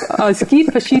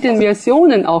gibt verschiedene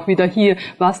Versionen auch wieder hier,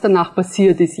 was danach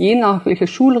passiert ist. Je nach welcher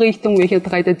Schulrichtung, welcher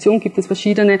Tradition gibt es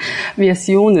verschiedene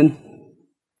Versionen.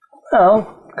 Well,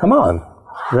 come on.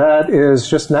 That is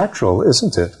just natural,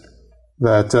 isn't it?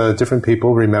 That different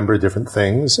people remember different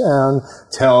things and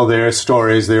tell their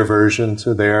stories, their version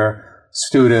to their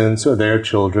students or their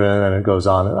children, and it goes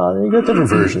on and on. You get different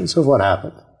versions of what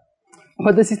happened.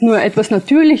 Aber das ist nur etwas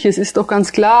Natürliches, ist doch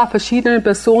ganz klar. Verschiedene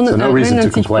Personen so no erinnern reason to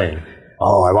sich. Complain.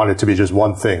 Oh, I want it to be just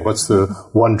one thing. What's the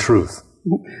one truth?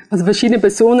 Also verschiedene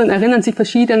Personen erinnern sich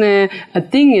verschiedene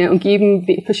Dinge und geben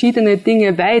verschiedene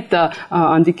Dinge weiter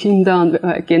an die Kinder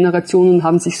und Generationen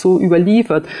haben sich so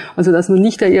überliefert. Also dass man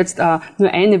nicht da jetzt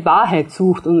nur eine Wahrheit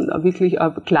sucht und wirklich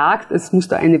klagt, es muss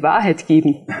da eine Wahrheit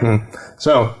geben.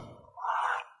 So,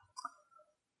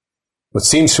 what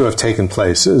seems to have taken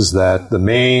place is that the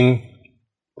main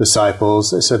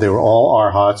disciples, they said they were all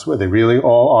arhats. Were they really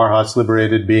all arhats,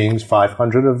 liberated beings,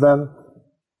 500 of them?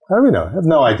 How do we know? I have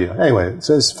no idea. Anyway, it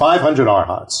says 500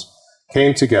 arhats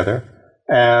came together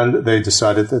and they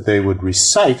decided that they would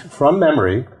recite from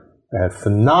memory. They had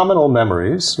phenomenal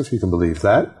memories, if you can believe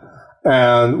that,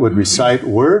 and would recite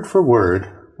word for word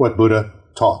what Buddha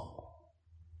taught.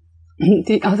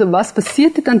 Also was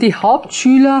passierte dann? Die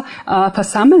Hauptschüler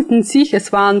versammelten sich,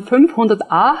 es waren 500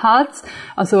 Ahats,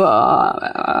 also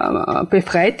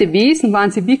befreite Wesen, waren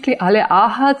sie wirklich alle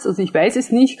Ahats? Also ich weiß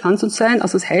es nicht, kann so sein.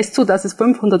 Also es heißt so, dass es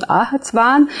 500 Ahats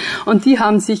waren und die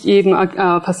haben sich eben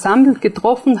versammelt,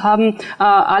 getroffen, haben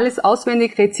alles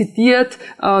auswendig rezitiert.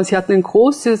 Sie hatten ein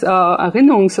großes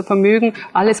Erinnerungsvermögen,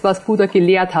 alles was Buddha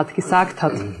gelehrt hat, gesagt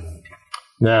hat.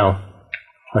 Now,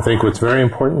 I think what's very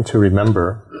important to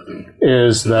remember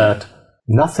is that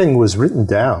nothing was written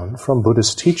down from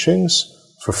Buddha's teachings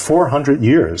for 400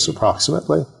 years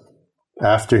approximately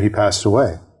after he passed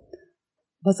away.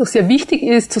 Was auch sehr wichtig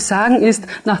ist zu sagen ist,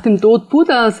 nach dem Tod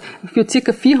Buddhas für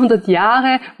circa 400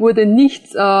 Jahre wurde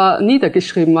nichts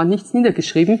niedergeschrieben, war nichts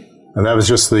niedergeschrieben. And that was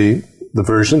just the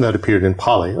version that appeared in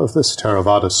Pali of this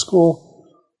Theravada school.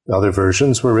 The other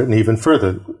versions were written even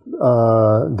further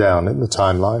down in the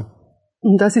timeline.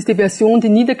 Und das ist die Version, die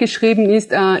niedergeschrieben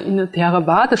ist in der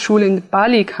Theravada-Schule, in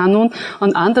Pali-Kanon.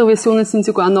 Und andere Versionen sind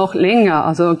sogar noch länger,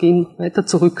 also gehen weiter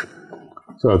zurück.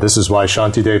 So this is why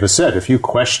Shantideva said, if you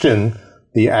question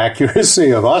the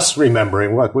accuracy of us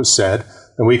remembering what was said,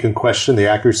 then we can question the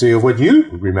accuracy of what you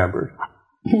remembered.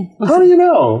 How do you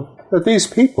know that these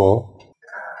people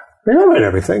remembered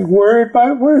everything, word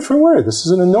by word for word? This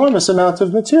is an enormous amount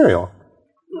of material.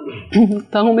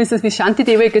 Darum ist es, wie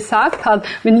Shantideva gesagt hat,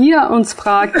 wenn ihr uns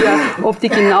fragt, ja, ob die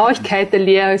Genauigkeit der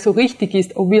Lehre so richtig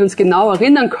ist, ob wir uns genau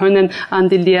erinnern können an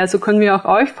die Lehre, so können wir auch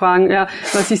euch fragen, ja,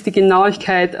 was ist die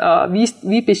Genauigkeit,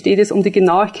 wie besteht es um die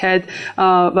Genauigkeit,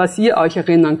 was ihr euch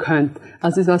erinnern könnt.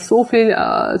 Also es war so viel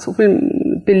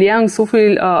Belehrung, so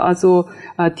viel,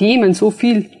 Themen, so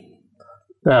viel.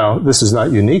 Now, this is not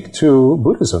unique to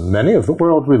Buddhism. Many of the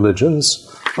world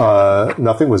religions,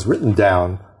 nothing was written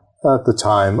down at the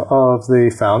time of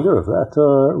the founder of that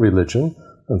religion,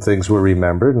 and things were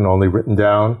remembered and only written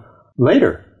down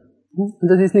later.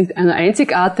 Das ist nicht eine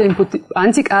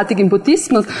einzigartig im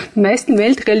Buddhismus. In den meisten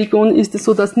Weltreligionen ist es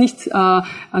so, dass nichts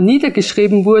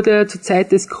niedergeschrieben wurde zur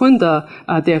Zeit des Gründer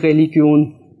der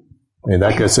Religion. And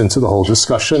that gets into the whole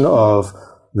discussion of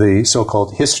the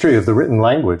so-called history of the written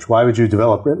language. Why would you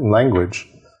develop written language?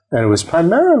 And it was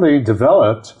primarily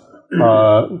developed,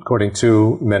 according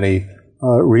to many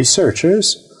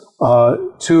researchers,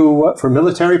 for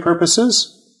military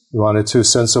purposes. You wanted to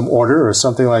send some order or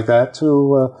something like that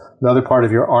to another part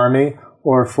of your army,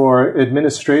 or for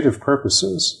administrative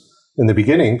purposes. In the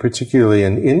beginning, particularly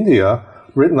in India,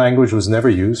 written language was never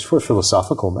used for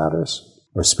philosophical matters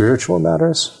or spiritual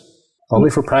matters,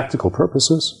 only for practical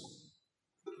purposes.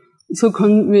 So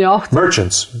können wir auch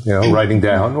merchants, writing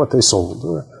down what they sold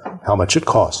or how much it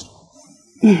cost.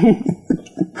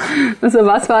 Also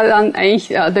was war dann eigentlich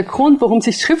der Grund, warum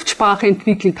sich Schriftsprache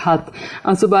entwickelt hat?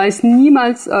 Also war es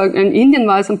niemals, in Indien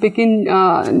war es am Beginn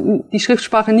die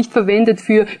Schriftsprache nicht verwendet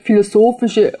für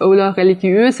philosophische oder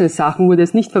religiöse Sachen, wurde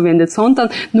es nicht verwendet, sondern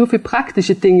nur für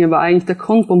praktische Dinge war eigentlich der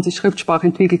Grund, warum sich Schriftsprache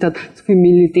entwickelt hat. Also für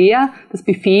Militär, dass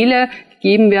Befehle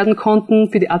gegeben werden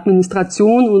konnten, für die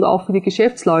Administration und auch für die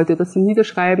Geschäftsleute, dass sie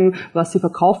niederschreiben, was sie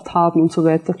verkauft haben und so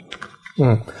weiter.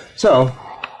 So,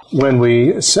 when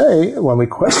we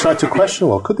try to question,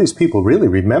 well, could these people really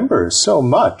remember so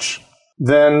much?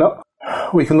 Then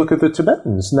we can look at the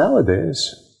Tibetans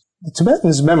nowadays. The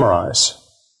Tibetans memorize.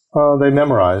 They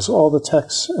memorize all the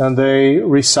texts and they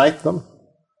recite them.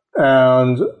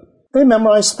 And they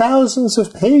memorize thousands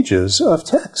of pages of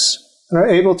texts and are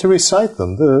able to recite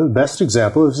them. The best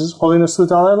example is His Holiness the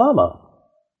Dalai Lama.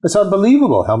 It's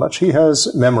unbelievable how much he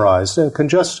has memorized and can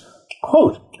just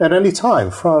quote at any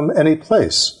time from any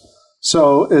place.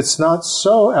 So it's not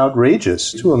so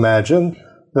outrageous to imagine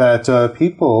that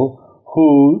people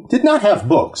who did not have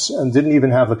books and didn't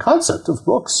even have the concept of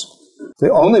books, the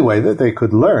only way that they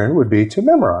could learn would be to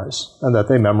memorize, and that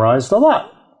they memorized a lot.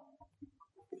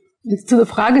 Jetzt zu der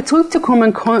Frage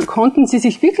zurückzukommen, konnten Sie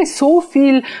sich wirklich so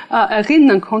viel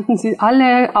erinnern? Konnten Sie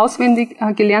alle auswendig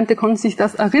Gelernte, konnten sich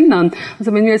das erinnern?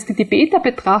 Also wenn wir jetzt die Tibeter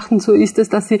betrachten, so ist es,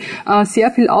 dass sie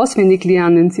sehr viel auswendig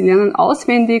lernen. Sie lernen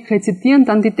auswendig, rezitieren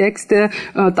dann die Texte,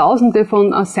 tausende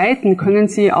von Seiten können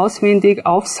sie auswendig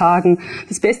aufsagen.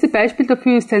 Das beste Beispiel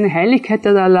dafür ist seine Heiligkeit,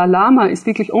 der Dalai Lama, ist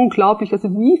wirklich unglaublich, also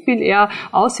wie viel er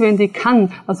auswendig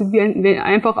kann. Also wie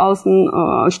einfach aus dem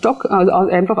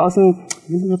einfach aus dem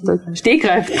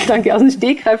Stegreif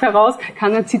heraus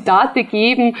kann er Zitate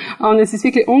geben und es ist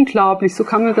wirklich unglaublich. So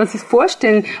kann man das sich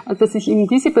vorstellen, dass sich eben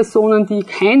diese Personen, die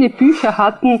keine Bücher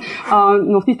hatten,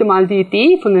 noch nicht einmal die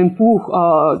Idee von einem Buch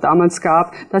damals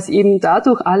gab, dass eben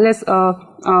dadurch alles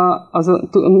also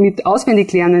mit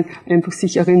Auswendiglernen einfach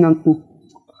sich erinnerten.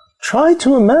 try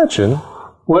to imagine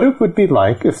what it would be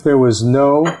like if there were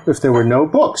no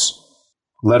books,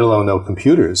 let alone no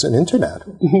computers and Internet.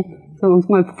 So, uns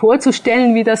mal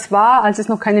vorzustellen, wie das war, als es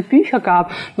noch keine Bücher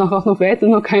gab, noch weiter,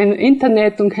 noch kein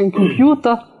Internet und kein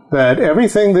Computer. That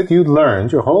everything that you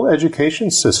learned, your whole education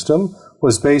system,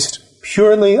 was based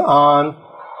purely on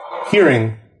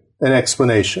hearing an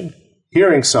explanation,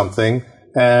 hearing something,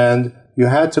 and you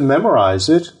had to memorize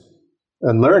it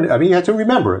and learn. I mean, you had to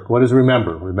remember it. What is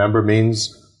remember? Remember means,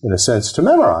 in a sense, to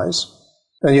memorize.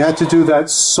 And you had to do that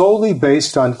solely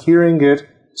based on hearing it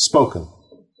spoken.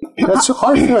 That's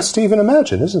hard for us to even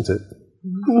imagine, isn't it?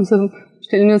 Also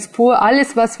stellen wir uns vor,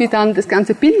 alles, was wir dann, das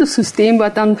ganze Bildungssystem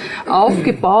war dann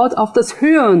aufgebaut auf das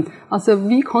Hören. Also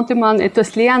wie konnte man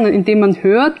etwas lernen, indem man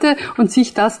hörte und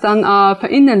sich das dann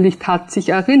verinnerlicht hat, sich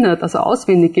erinnert, also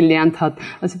auswendig gelernt hat.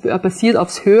 Also basiert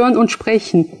aufs Hören und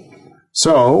Sprechen.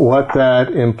 So what that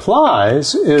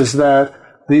implies is that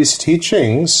these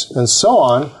teachings and so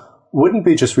on wouldn't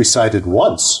be just recited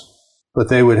once, but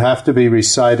they would have to be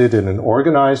recited in an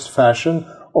organized fashion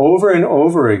over and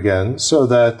over again so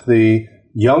that the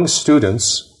young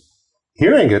students,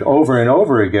 hearing it over and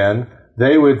over again,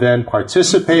 they would then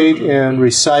participate in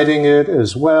reciting it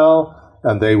as well,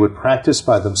 and they would practice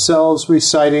by themselves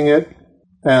reciting it,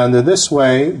 and in this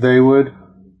way they would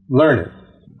learn it.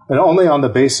 And only on the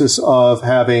basis of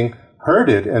having heard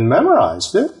it and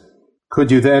memorized it could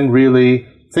you then really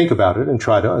think about it and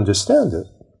try to understand it.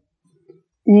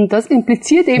 Das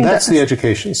impliziert eben, that's the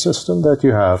education system that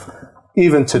you have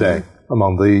even today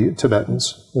among the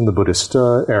Tibetans in the Buddhist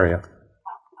area.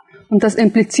 Und das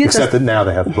impliziert, except that now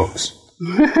they have books,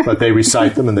 but they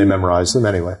recite them and they memorize them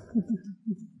anyway.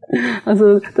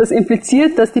 Also das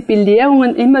impliziert, dass die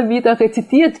Belehrungen immer wieder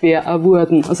rezitiert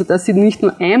wurden. Also dass sie nicht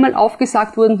nur einmal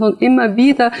aufgesagt wurden, sondern immer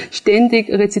wieder ständig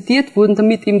rezitiert wurden,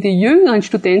 damit eben die jüngeren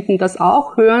Studenten das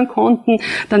auch hören konnten,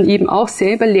 dann eben auch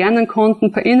selber lernen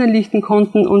konnten, verinnerlichen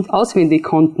konnten und auswendig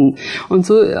konnten. Und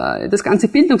so das ganze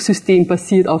Bildungssystem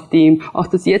basiert auf dem. Auch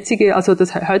das jetzige, also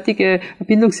das heutige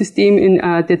Bildungssystem in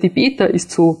der Tibeter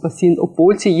ist so basierend.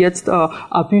 Obwohl sie jetzt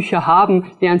Bücher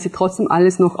haben, lernen sie trotzdem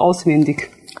alles noch auswendig.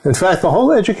 In fact, the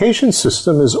whole education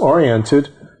system is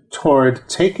oriented toward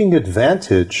taking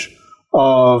advantage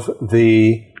of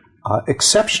the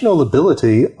exceptional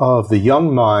ability of the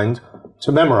young mind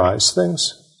to memorize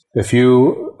things. If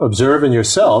you observe in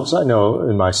yourselves, I know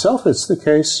in myself it's the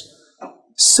case,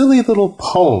 silly little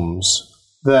poems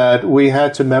that we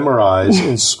had to memorize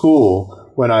in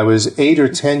school when I was 8 or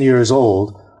 10 years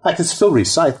old, I could still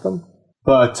recite them,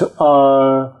 but,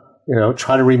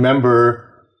 try to remember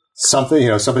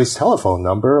something, somebody's telephone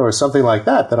number or something like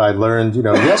that I learned,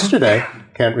 yesterday,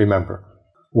 can't remember.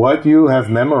 What you have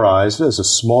memorized as a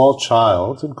small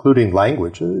child, including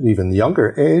language at an even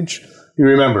younger age, you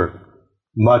remember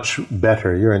much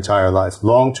better your entire life.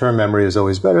 Long-term memory is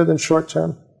always better than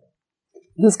short-term.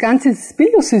 Das ganze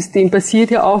Bildungssystem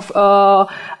basiert ja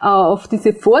auf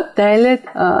diese Vorteile,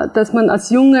 dass man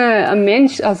als junger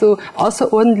Mensch also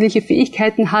außerordentliche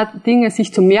Fähigkeiten hat, Dinge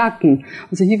sich zu merken.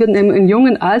 Also hier werden im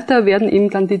jungen Alter werden eben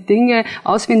dann die Dinge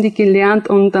auswendig gelernt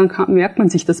und dann merkt man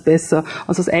sich das besser.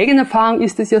 Also aus eigener Erfahrung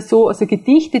ist es ja so, also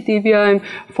Gedichte, die wir im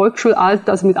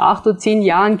Volksschulalter, also mit 8 oder 10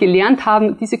 Jahren gelernt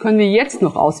haben, diese können wir jetzt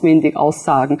noch auswendig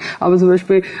aussagen. Aber zum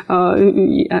Beispiel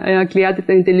er erklärt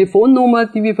eine Telefonnummer,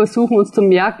 die wir versuchen uns zu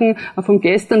merken von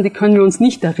gestern, die können wir uns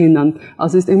nicht erinnern.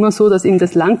 Also es ist immer so, dass eben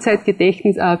das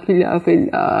Langzeitgedächtnis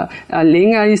viel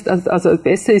länger ist, also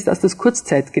besser ist als das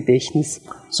Kurzzeitgedächtnis.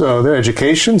 So the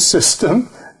education system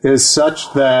is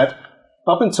such that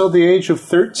up until the age of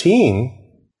 13,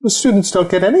 the students don't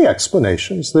get any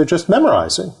explanations. They're just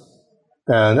memorizing.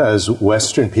 And as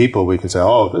Western people, we can say,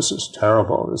 oh, this is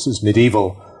terrible. This is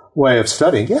medieval way of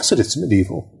studying. Yes, it is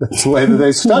medieval. That's the way that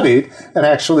they studied. And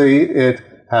actually, it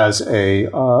has a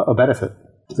benefit.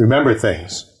 Remember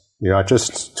things. You're not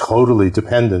just totally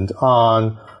dependent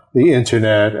on the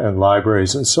internet and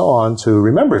libraries and so on to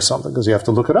remember something because you have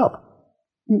to look it up.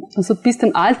 Also bis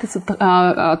zum Alter, so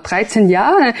 13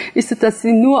 Jahre, ist es, dass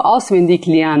sie nur auswendig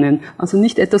lernen. Also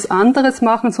nicht etwas anderes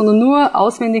machen, sondern nur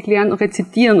auswendig lernen und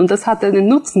rezitieren. Und das hat einen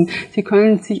Nutzen. Sie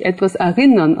können sich etwas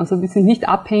erinnern. Also wir sind nicht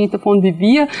abhängig davon, wie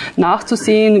wir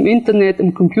nachzusehen im Internet,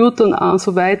 im Computer und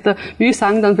so weiter. Wir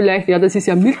sagen dann vielleicht, ja, das ist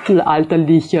ja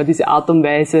mittelalterlich, ja, diese Art und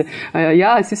Weise.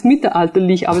 Ja, es ist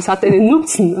mittelalterlich, aber es hat einen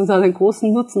Nutzen. Es hat einen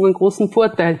großen Nutzen und einen großen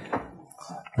Vorteil.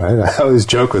 Right? I always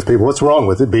joke with people, what's wrong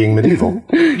with it being medieval?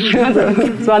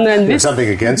 Das war nur ein Witz. Something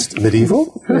against medieval?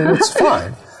 It's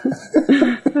fine.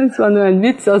 Das war nur ein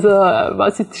Witz. Also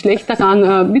was ist schlecht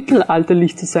daran,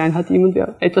 mittelalterlich zu sein? Hat jemand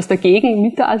etwas dagegen,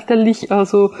 mittelalterlich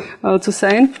zu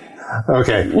sein?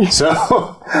 Okay, so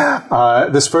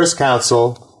this first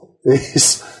council,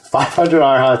 these 500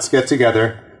 arhats get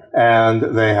together,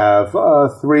 and they have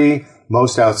 3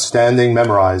 most outstanding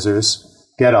memorizers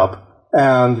get up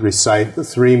and recite the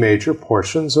 3 major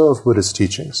portions of Buddhist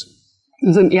teachings.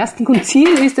 Also im ersten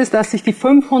Konzil ist es, dass sich die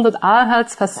 500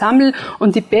 Arhats versammeln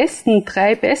und die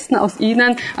 3 Besten aus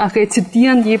ihnen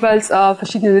rezitieren jeweils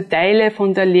verschiedene Teile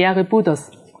von der Lehre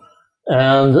Buddhas.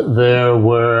 And there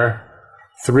were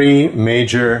 3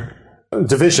 major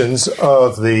divisions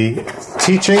of the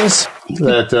teachings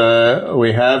that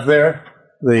we have there,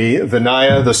 the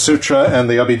Vinaya, the Sutra, and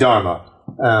the Abhidharma.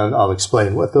 And I'll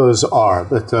explain what those are.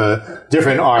 But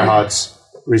different arhats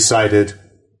recited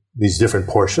these different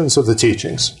portions of the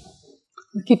teachings.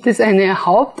 Gibt es eine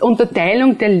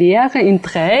Hauptunterteilung der Lehre in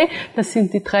 3. Das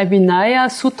sind die 3 Vinaya,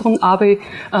 Sutra und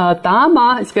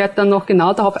Abhidharma. Ich werde dann noch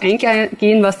genau darauf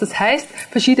eingehen, was das heißt.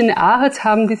 Verschiedene Arhats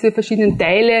haben diese verschiedenen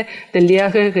Teile der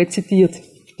Lehre rezitiert.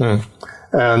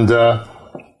 And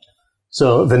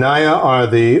so Vinaya are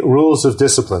the rules of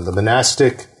discipline, the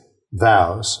monastic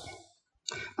vows.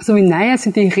 Also Vinaya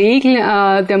sind die Regeln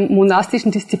der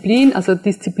monastischen Disziplin, also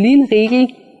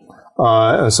Disziplinregeln.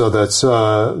 And so that's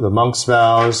the monks'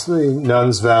 vows, the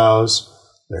nuns' vows,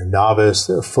 they're novice,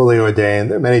 they're fully ordained,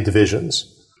 there are many divisions.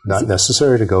 Not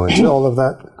necessary to go into all of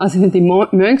that. Also sind die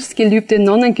Mönchsgelübde,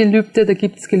 Nonnengelübde, da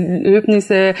gibt es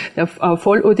Gelöbnisse der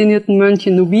vollordinierten Mönche,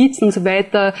 Novizen und so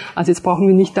weiter. Also jetzt brauchen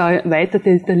wir nicht da weiter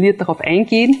detailliert darauf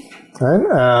eingehen. Right?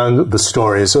 And the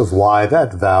stories of why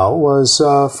that vow was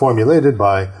formulated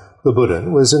by the Buddha.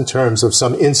 It was in terms of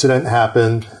some incident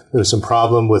happened, there was some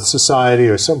problem with society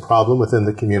or some problem within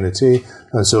the community,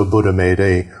 and so Buddha made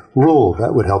a rule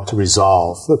that would help to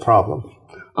resolve the problem.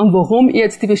 Und warum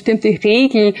jetzt die bestimmte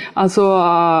Regeln also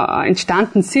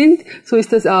entstanden sind, so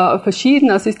ist das verschieden.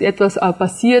 Also ist etwas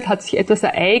passiert, hat sich etwas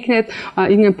ereignet,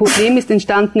 irgendein Problem ist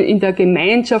entstanden in der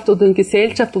Gemeinschaft oder in der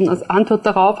Gesellschaft und als Antwort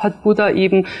darauf hat Buddha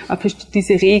eben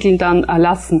diese Regeln dann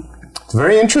erlassen. It's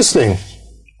very interesting.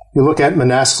 You look at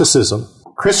monasticism.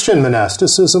 Christian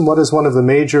monasticism, what is one of the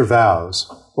major vows?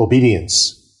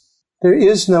 Obedience. There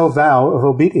is no vow of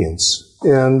obedience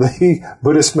in the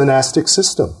Buddhist monastic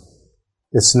system.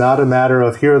 It's not a matter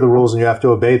of here are the rules and you have to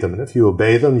obey them. And if you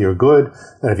obey them, you're good.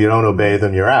 And if you don't obey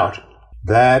them, you're out.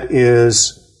 That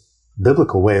is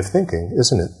biblical way of thinking,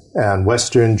 isn't it? And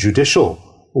Western judicial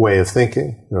way of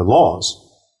thinking. There are laws,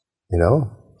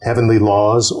 heavenly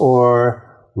laws or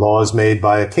laws made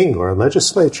by a king or a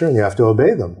legislature, and you have to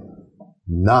obey them.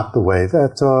 Not the way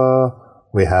that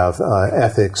we have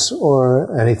ethics or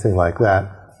anything like that,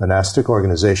 monastic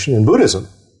organization in Buddhism.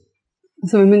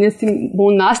 Also wenn man jetzt die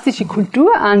monastische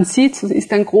Kultur ansieht, so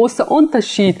ist ein großer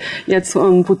Unterschied jetzt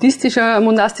von buddhistischer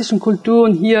monastischen Kultur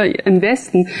und hier im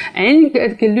Westen. Ein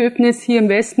Gelöbnis hier im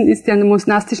Westen ist ja in der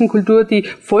monastischen Kultur die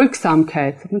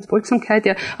Folgsamkeit. Folgsamkeit,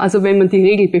 ja. Also wenn man die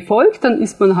Regel befolgt, dann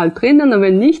ist man halt drinnen, und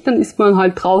wenn nicht, dann ist man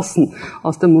halt draußen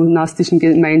aus der monastischen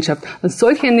Gemeinschaft. Also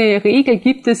solch eine Regel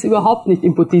gibt es überhaupt nicht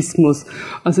im Buddhismus.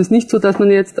 Also es ist nicht so, dass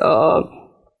man jetzt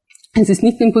es ist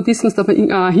nicht im Buddhismus, dass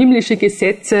man himmlische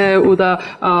Gesetze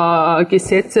oder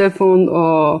Gesetze von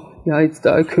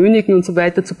Königen und so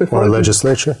weiter zu befolgen. Or a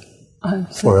legislature.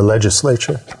 Or a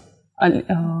legislature.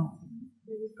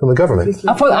 From the government.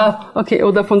 Okay,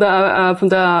 oder von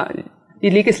der die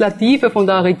Legislative, von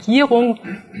der Regierung.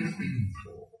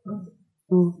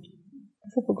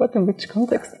 I forgot in which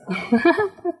context.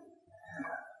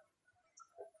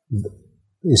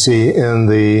 You see, in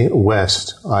the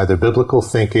West, either biblical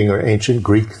thinking or ancient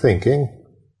Greek thinking,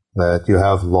 that you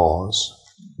have laws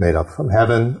made up from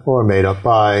heaven or made up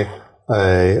by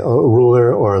a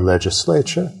ruler or a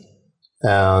legislature.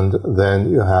 And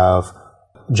then you have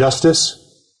justice.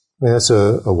 I mean, that's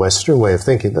a Western way of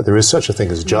thinking, that there is such a thing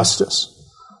as justice.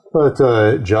 But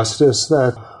justice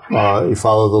that you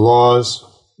follow the laws,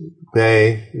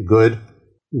 obey, you're good,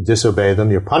 you disobey them,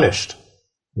 you're punished.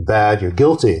 You're bad, you're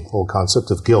guilty, the whole concept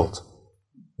of guilt.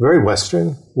 Very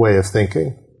Western way of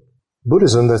thinking.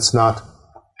 Buddhism, that's not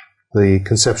the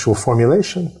conceptual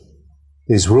formulation.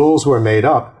 These rules were made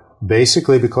up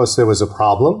basically because there was a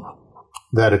problem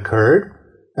that occurred,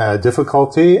 a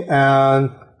difficulty, and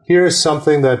here's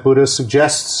something that Buddha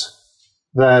suggests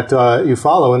that you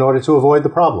follow in order to avoid the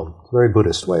problem. It's a very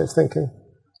Buddhist way of thinking.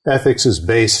 Ethics is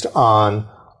based on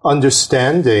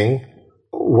understanding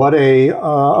what a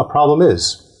problem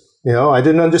is. I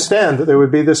didn't understand that there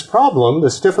would be this problem,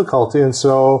 this difficulty, and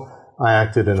so I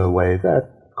acted in a way that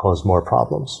caused more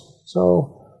problems.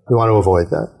 So we want to avoid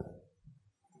that.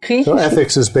 So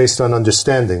ethics is based on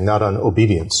understanding, not on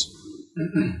obedience.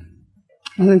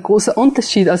 Ein großer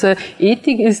Unterschied. Also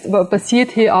Ethik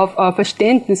basiert hier auf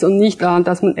Verständnis und nicht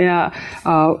dass man eher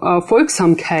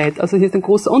Folgsamkeit. Also hier ist ein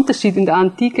großer Unterschied. In der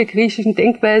antiken griechischen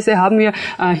Denkweise haben wir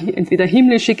entweder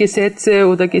himmlische Gesetze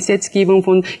oder Gesetzgebung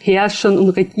von Herrschern und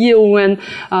Regierungen,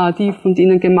 die von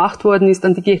denen gemacht worden ist.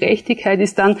 Dann die Gerechtigkeit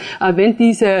ist dann, wenn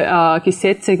diese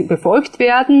Gesetze befolgt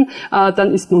werden,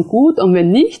 dann ist man gut, und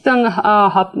wenn nicht, dann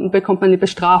bekommt man eine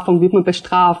Bestrafung, wird man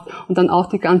bestraft. Und dann auch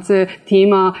das ganze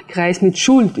Thema Kreis mit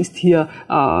Schuld ist hier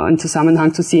im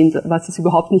Zusammenhang zu sehen, was es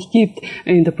überhaupt nicht gibt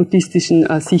in der buddhistischen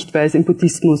Sichtweise, im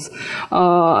Buddhismus.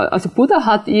 Also Buddha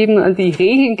hat eben die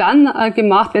Regeln dann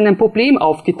gemacht, wenn ein Problem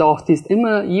aufgetaucht ist.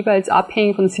 Immer jeweils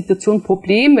abhängig von der Situation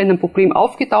Problem. Wenn ein Problem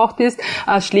aufgetaucht ist,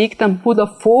 schlägt dann Buddha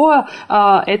vor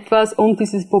etwas, um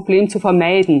dieses Problem zu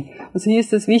vermeiden. Also hier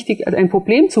ist es wichtig, ein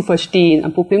Problem zu verstehen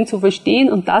und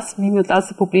wie man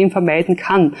das Problem vermeiden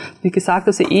kann. Wie gesagt,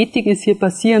 also Ethik ist hier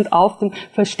basierend auf dem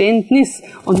Verständnis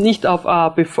und nicht auf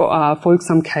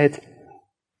Folgsamkeit.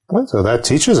 So that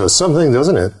teaches us something,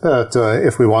 doesn't it? That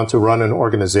if we want to run an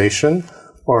organization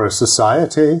or a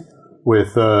society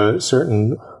with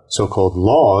certain so-called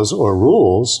laws or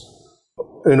rules,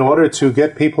 in order to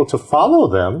get people to follow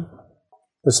them,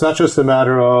 it's not just a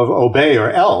matter of obey or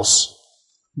else,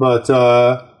 but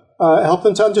help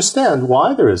them to understand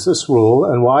why there is this rule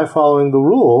and why following the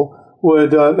rule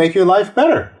would make your life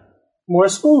better, more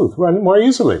smooth, run more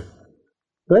easily.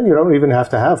 Then you don't even have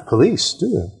to have police, do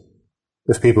you?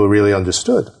 If people really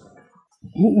understood.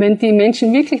 Wenn die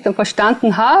Menschen wirklich dann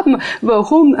verstanden haben,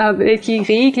 warum welche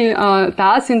Regeln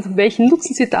da sind, welchen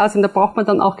Nutzen sie da sind, da braucht man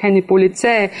dann auch keine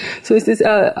Polizei. So ist es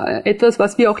etwas,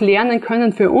 was wir auch lernen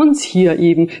können für uns hier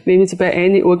eben, wenn wir so bei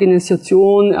einer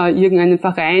Organisation, irgendeinem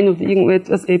Verein oder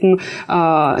irgendetwas eben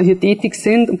hier tätig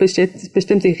sind und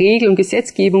bestimmte Regeln und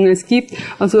Gesetzgebungen es gibt.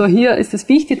 Also hier ist es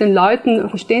wichtig, den Leuten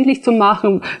verständlich zu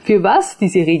machen, für was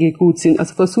diese Regeln gut sind.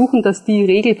 Also versuchen, dass die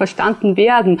Regeln verstanden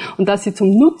werden und dass sie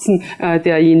zum Nutzen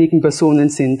derjenigen Personen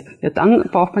sind. Ja, dann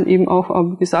braucht man eben auch,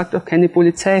 wie gesagt, auch keine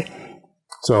Polizei.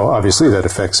 So obviously that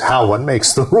affects how one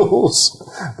makes the rules,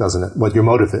 doesn't it? What your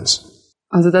motive is.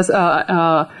 Also das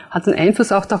hat einen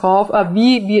Einfluss auch darauf,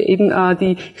 wie wir eben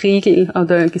die Regel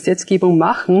oder Gesetzgebung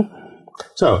machen.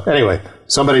 So anyway,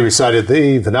 somebody recited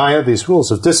the Vinaya, these rules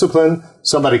of discipline.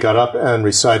 Somebody got up and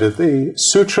recited the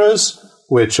sutras,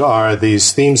 which are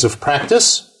these themes of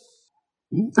practice.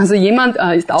 Also jemand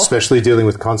ist especially dealing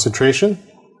with concentration.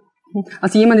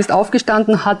 Also jemand ist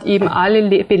aufgestanden, hat eben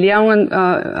alle Belehrungen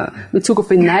in Bezug auf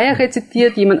Vinaya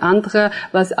rezitiert, jemand anderer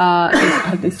was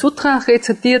die Sutra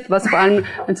rezitiert, was vor allem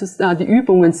die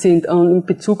Übungen sind in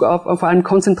Bezug auf vor allem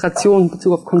Konzentration,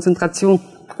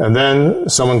 And then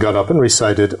someone got up and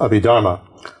recited Abhidharma.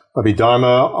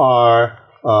 Abhidharma are,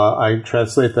 I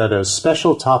translate that as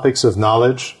special topics of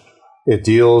knowledge. It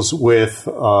deals with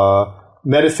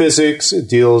metaphysics, it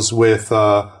deals with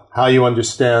how you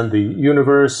understand the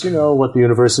universe, what the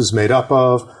universe is made up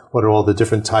of, what are all the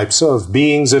different types of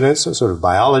beings in it, so sort of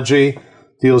biology,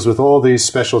 deals with all these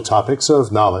special topics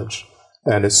of knowledge.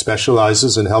 And it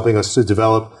specializes in helping us to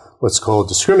develop what's called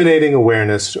discriminating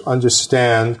awareness, to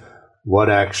understand what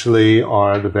actually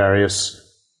are the various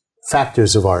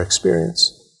factors of our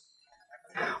experience.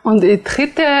 Und die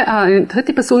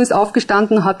dritte Person ist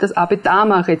aufgestanden und hat das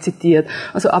Abhidharma rezitiert.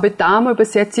 Also Abhidharma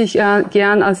übersetze ich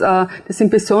gern als, das sind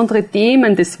besondere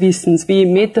Themen des Wissens, wie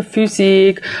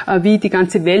Metaphysik, wie die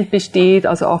ganze Welt besteht,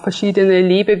 also auch verschiedene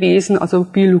Lebewesen, also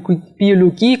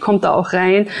Biologie kommt da auch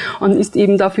rein und ist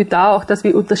eben dafür da, auch dass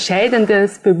wir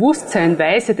unterscheidendes Bewusstsein,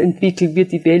 Weisheit entwickeln, wie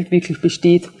die Welt wirklich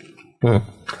besteht.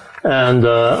 And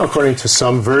according to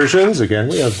some versions, again,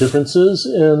 we have differences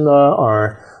in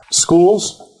our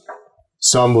schools.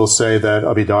 Some will say that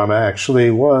Abhidharma actually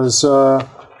was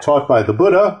taught by the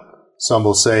Buddha. Some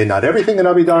will say not everything in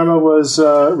Abhidharma was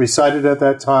recited at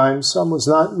that time. Some was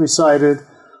not recited.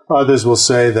 Others will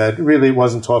say that really it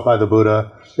wasn't taught by the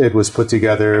Buddha. It was put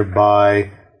together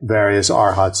by various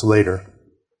arhats later.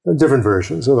 Different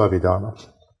versions of Abhidharma.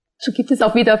 So gibt es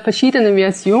auch wieder verschiedene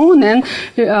Versionen,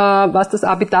 was das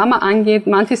Abhidharma angeht.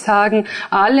 Manche sagen,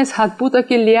 alles hat Buddha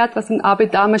gelehrt, was in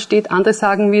Abhidharma steht. Andere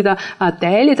sagen wieder,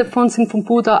 Teile davon sind von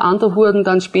Buddha, andere wurden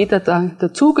dann später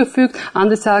dazugefügt.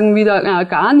 Andere sagen wieder,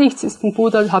 gar nichts ist von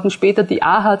Buddha, haben später die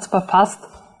Arhats verfasst.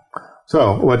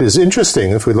 So, what is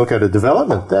interesting, if we look at a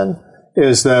development then,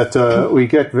 is that we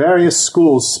get various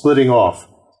schools splitting off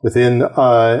within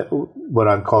what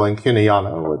I'm calling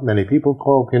Hinayana, what many people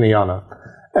call Hinayana.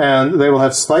 And they will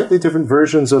have slightly different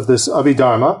versions of this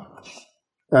Abhidharma,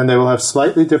 and they will have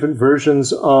slightly different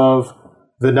versions of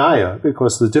Vinaya,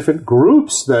 because the different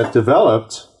groups that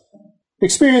developed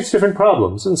experienced different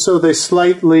problems, and so they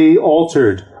slightly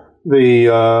altered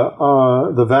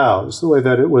the vows, the way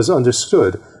that it was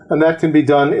understood. And that can be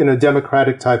done in a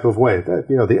democratic type of way, that,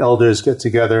 the elders get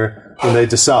together and they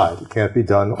decide. It can't be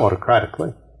done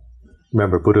autocratically.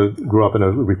 Remember, Buddha grew up in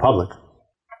a republic.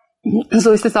 So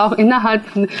ist es auch innerhalb,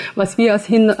 was wir als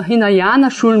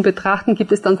Hinayana-Schulen betrachten,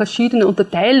 gibt es dann verschiedene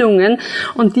Unterteilungen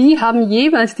und die haben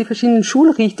jeweils die verschiedenen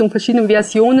Schulrichtungen, verschiedene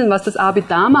Versionen, was das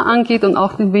Abhidharma angeht und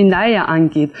auch den Vinaya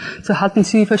angeht. So hatten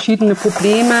sie verschiedene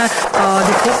Probleme,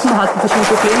 die Gruppen hatten verschiedene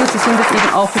Probleme, so sind es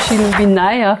eben auch verschiedene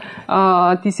Vinaya,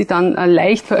 die sie dann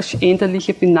leicht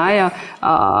veränderliche Vinaya,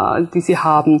 die sie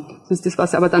haben. Das ist das,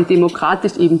 was aber dann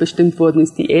demokratisch eben bestimmt worden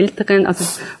ist. Die Älteren, also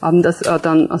haben das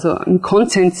dann, also im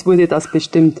Konsens wurde das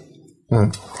bestimmt.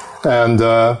 And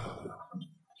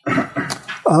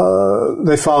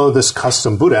they follow this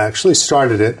custom. Buddha actually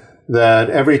started it, that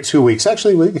every 2 weeks,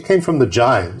 actually it came from the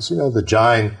Jains, the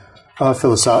Jain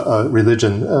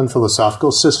religion and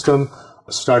philosophical system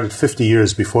started 50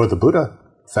 years before the Buddha.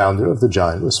 Founder of the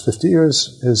Jain was 50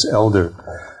 years his elder.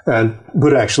 And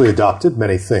Buddha actually adopted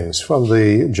many things from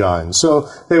the Jains. So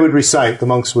the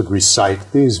monks would recite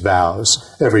these vows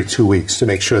every 2 weeks to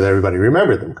make sure that everybody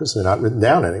remembered them, because they're not written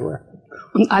down anywhere.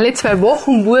 Und alle 2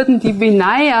 Wochen wurden die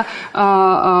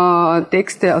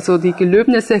Vinaya-Texte, also die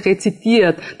Gelöbnisse,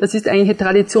 rezitiert. Das ist eigentlich eine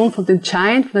Tradition von den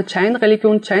Jain, von der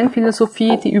Jain-Religion,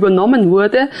 Jain-Philosophie, die übernommen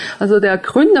wurde. Also der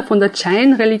Gründer von der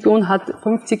Jain-Religion hat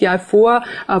 50 Jahre vor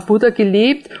Buddha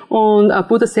gelebt und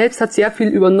Buddha selbst hat sehr viel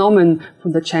übernommen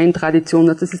von der Jain-Tradition.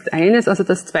 Das ist eines, also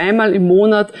dass 2-mal im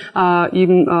Monat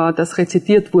das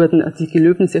rezitiert wurden, also die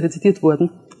Gelöbnisse rezitiert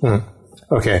wurden.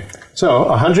 Okay, so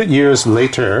 100 years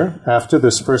later, after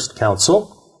this first council,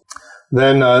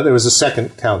 then there was a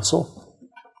second council.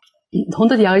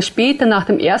 100 Jahre später, nach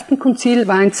dem ersten Konzil,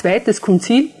 war ein zweites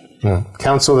Konzil.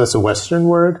 Council, that's a Western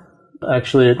word.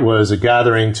 Actually, it was a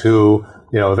gathering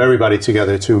of everybody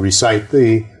together to recite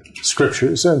the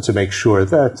scriptures and to make sure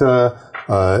that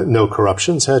no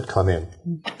corruptions had come in.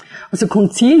 Also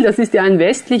Konzil, das ist ja ein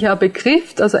westlicher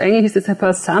Begriff, also eigentlich ist es eine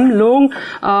Versammlung,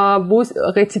 wo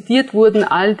rezitiert wurden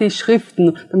all die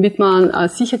Schriften, damit man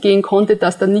sicher gehen konnte,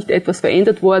 dass da nicht etwas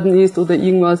verändert worden ist oder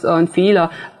irgendwas, ein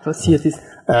Fehler passiert ist.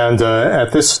 And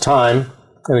at this time,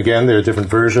 and again there are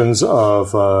different versions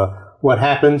of what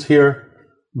happened here,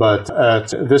 but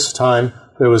at this time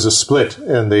there was a split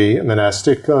in the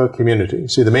monastic community.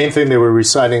 See, the main thing they were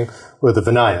reciting were the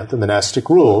Vinaya, the monastic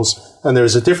rules, and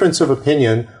there's a difference of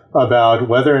opinion about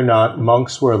whether or not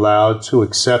monks were allowed to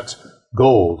accept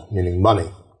gold, meaning money,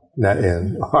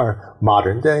 in our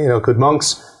modern day. Could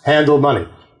monks handle money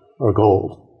or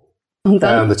gold? And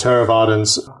the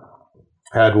Theravadins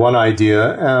had one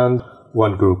idea and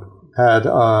one group had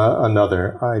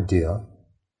another idea.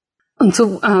 Und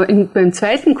so beim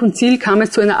zweiten Konzil kam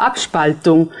es zu einer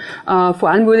Abspaltung. Vor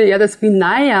allem wurde ja das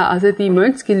Vinaya, also die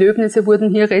Mönchsgelöbnisse wurden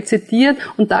hier rezitiert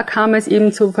und da kam es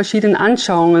eben zu verschiedenen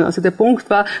Anschauungen. Also der Punkt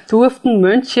war, durften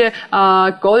Mönche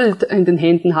Gold in den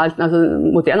Händen halten, also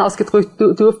modern ausgedrückt,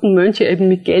 durften Mönche eben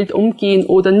mit Geld umgehen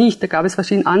oder nicht. Da gab es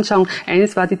verschiedene Anschauungen.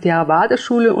 Eines war die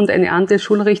Theravada-Schule und eine andere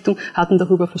Schulrichtung hatten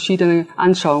darüber verschiedene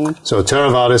Anschauungen. So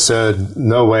Theravada said,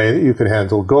 no way you could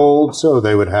handle gold, so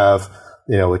they would have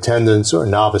attendants or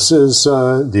novices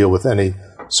deal with any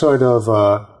sort of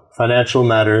financial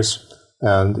matters.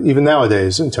 And even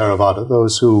nowadays in Theravada,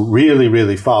 those who really,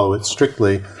 really follow it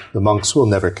strictly, the monks will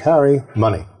never carry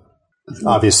money.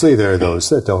 Obviously, there are those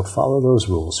that don't follow those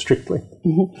rules strictly.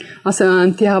 Also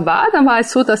in Theravada war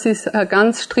es so, dass es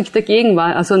ganz strikt dagegen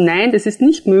war. Also nein, das ist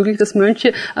nicht möglich, dass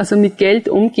Mönche also mit Geld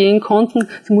umgehen konnten.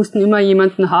 Sie mussten immer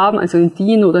jemanden haben, also einen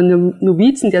Diener oder einen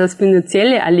Novizen, der das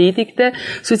Finanzielle erledigte.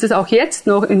 So ist es auch jetzt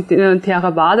noch in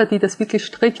Theravada, die das wirklich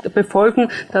strikt befolgen,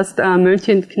 dass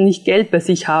Mönche nicht Geld bei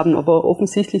sich haben. Aber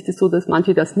offensichtlich ist es so, dass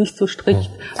manche das nicht so strikt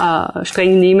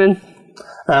streng nehmen.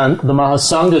 And the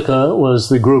Mahasangika was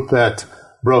the group that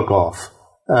broke off.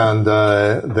 And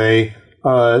they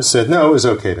said, no, it was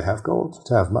okay to have gold,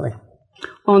 to have money.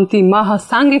 Und die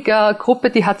Mahasangika-Gruppe,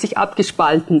 die hat sich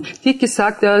abgespalten. Die hat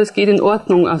gesagt, ja, es geht in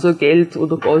Ordnung, also Geld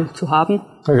oder Gold zu haben.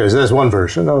 Okay, so that's one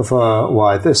version of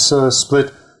why this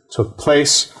split took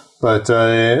place. But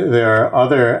there are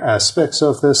other aspects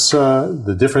of this,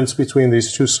 the difference between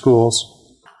these two schools.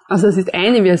 Also das ist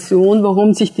eine Version,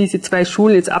 warum sich diese 2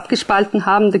 Schulen jetzt abgespalten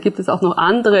haben. Da gibt es auch noch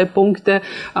andere Punkte,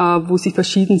 wo sie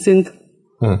verschieden sind.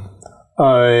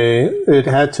 It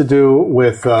had to do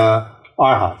with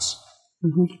Arhats.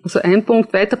 Also ein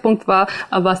weiter Punkt war,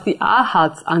 was die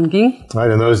Arhats anging.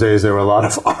 Right, in those days there were a lot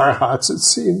of Arhats, it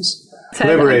seems.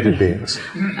 Liberated beings.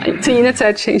 Zu jener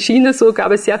Zeit in China so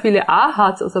gab es sehr viele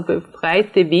Arhats, also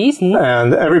befreite Wesen.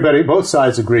 And both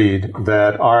sides agreed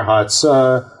that Arhats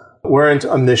weren't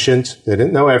omniscient. They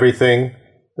didn't know everything,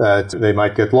 that they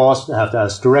might get lost and have to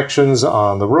ask directions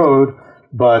on the road,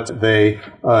 but they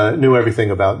knew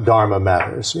everything about Dharma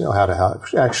matters, how to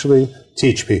actually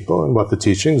teach people and what the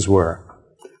teachings were.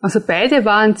 Also beide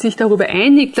waren sich darüber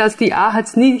einig, dass die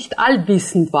Arhats nicht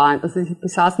allwissend waren. Also sie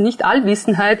besaßen nicht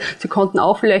Allwissenheit. Sie konnten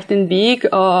auch vielleicht den Weg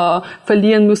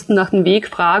verlieren, mussten nach dem Weg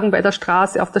fragen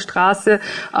auf der Straße,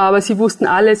 aber sie wussten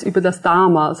alles über das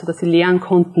Dharma, also dass sie lernen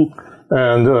konnten.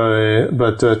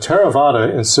 But Theravada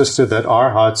insisted that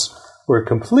Arhats were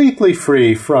completely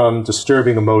free from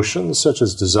disturbing emotions such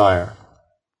as desire.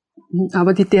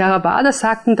 Aber die Theravada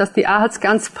sagten, dass die Arhats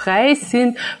ganz frei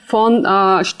sind von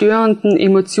störenden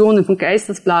Emotionen, von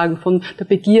Geistesplagen, von der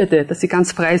Begierde, dass sie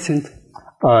ganz frei sind.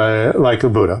 Like a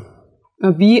Buddha.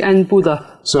 Wie ein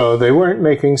Buddha. So they weren't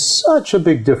making such a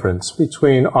big difference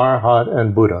between Arhat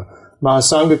and Buddha.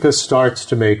 Mahasangika starts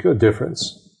to make a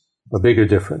difference. A bigger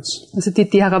difference. Also die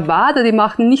Theravada, die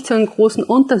machten nicht so einen großen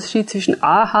Unterschied zwischen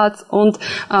Arhats und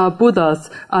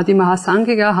Buddhas. Die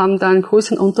Mahasangika haben da einen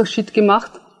größeren Unterschied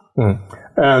gemacht.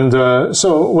 And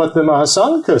so what the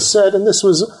Mahasangika said, and this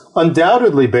was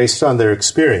undoubtedly based on their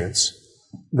experience,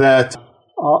 that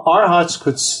Arhats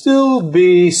could still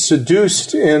be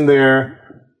seduced in their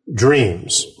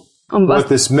dreams. What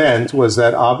this meant was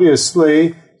that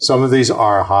obviously some of these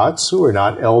Arhats who were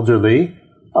not elderly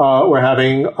were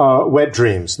having wet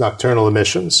dreams, nocturnal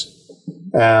emissions,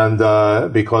 and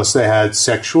because they had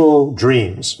sexual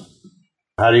dreams.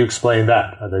 How do you explain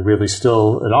that? Are they really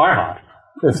still an Arhat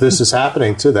if this is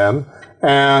happening to them?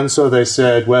 And so they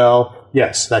said, well,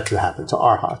 yes, that could happen to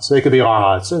Arhats. They could be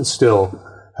Arhats and still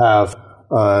have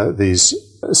these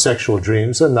sexual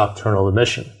dreams and nocturnal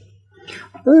emission.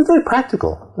 They're very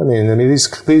practical. I mean,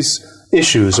 these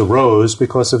issues arose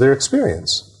because of their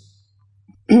experience.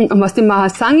 Und was die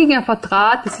Mahasangika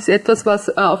vertrat, das ist etwas,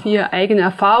 was auf ihre eigene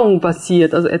Erfahrung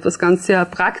basiert, also etwas ganz sehr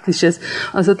Praktisches.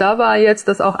 Also da war jetzt,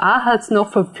 dass auch Arhats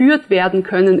noch verführt werden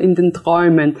können in den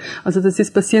Träumen. Also das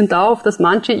ist basierend darauf, dass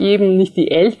manche eben nicht die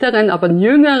älteren, aber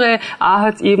jüngere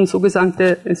Arhats eben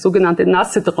sogenannte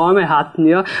nasse Träume hatten,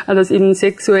 ja, also dass eben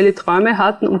sexuelle Träume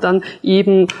hatten und dann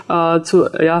eben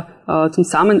zum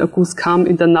Samenerguss kam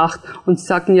in der Nacht. Und sie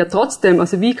sagten ja trotzdem,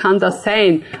 also wie kann das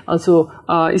sein? Also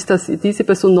ist das diese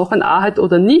Person noch ein Arhat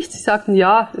oder nicht? Sie sagten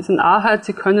ja, es ist ein Arhat,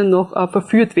 sie können noch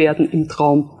verführt werden im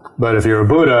Traum. But if you're a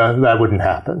Buddha, that wouldn't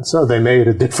happen. So they made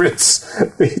a difference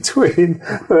between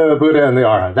the Buddha and the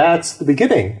Arhat. That's the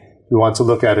beginning. We want to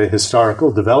look at a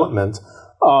historical development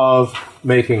of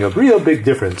making a real big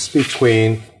difference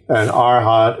between an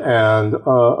Arhat and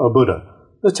a Buddha.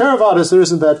 The Theravadas, there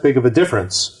isn't that big of a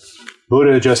difference.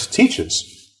 Buddha just teaches.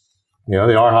 The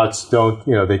Arhats don't,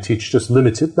 they teach just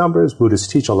limited numbers. Buddhists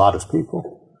teach a lot of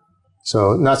people.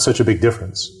 So not such a big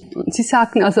difference. Sie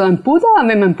sagten also, ein Buddha,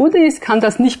 wenn man Buddha ist, kann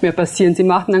das nicht mehr passieren. Sie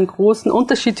machen einen großen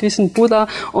Unterschied zwischen Buddha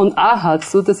und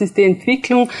Arhats. So, das ist die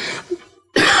Entwicklung,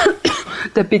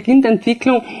 der Beginn der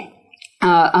Entwicklung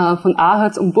von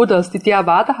Arhats und Buddhas. Die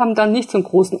Theravada haben dann nicht so einen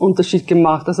großen Unterschied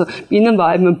gemacht. Also bei ihnen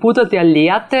war eben ein Buddha, der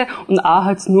lehrte und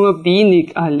Arhats nur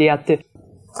wenig lehrte.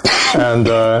 And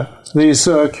these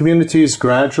communities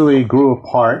gradually grew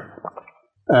apart,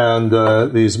 and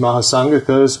these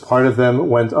Mahasangikas, part of them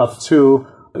went up to,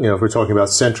 if we're talking about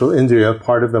central India,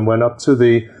 part of them went up to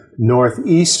the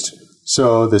northeast,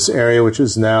 so this area which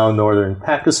is now northern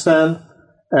Pakistan,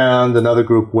 and another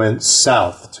group went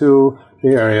south to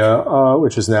the area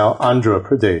which is now Andhra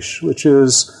Pradesh, which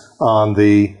is on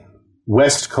the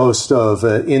west coast of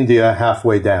India,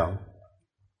 halfway down.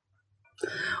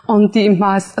 Und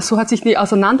so hat sich die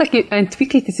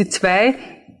entwickelt, diese zwei,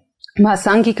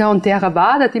 Mahasangika und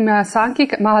Theravada. Die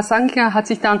Mahasangika hat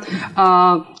sich dann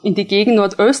in die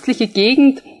nordöstliche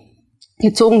Gegend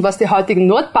gezogen, was der heutigen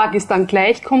Nordpakistan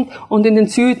gleichkommt, und in den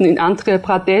Süden, in Andhra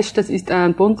Pradesh, das ist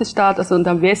ein Bundesstaat, also an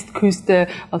der Westküste,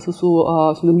 also so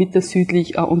in der Mitte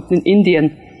südlich unten in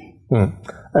Indien.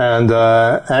 And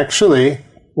actually,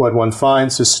 what one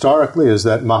finds historically is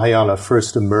that Mahayana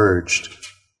first emerged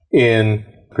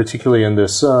particularly in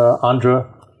this Andhra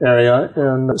area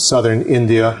in southern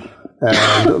India,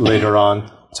 and later on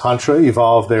Tantra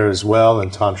evolved there as well,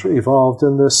 and Tantra evolved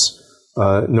in this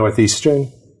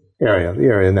northeastern area, the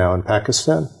area now in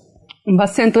Pakistan. Und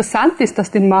was sehr interessant ist,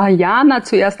 dass die Mahayana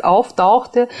zuerst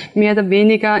auftauchte, mehr oder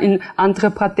weniger in Andhra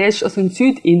Pradesh, also in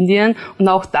Südindien, und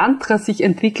auch Tantra sich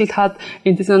entwickelt hat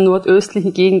in dieser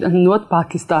nordöstlichen Gegend, in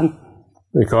Nordpakistan.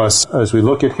 Because as we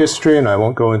look at history, and I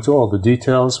won't go into all the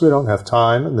details, we don't have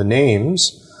time, and the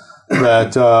names,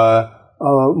 that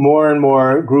more and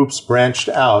more groups branched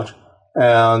out,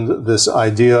 and this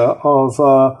idea of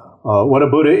what a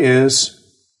Buddha is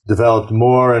developed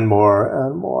more and more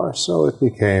and more. So it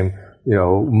became,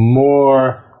 more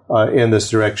in this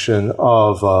direction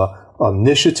of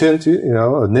omniscient.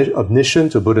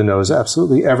 Omniscient. The Buddha knows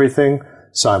absolutely everything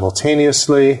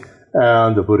simultaneously,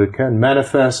 and the Buddha can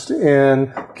manifest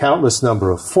in countless number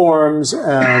of forms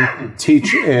and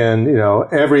teach in,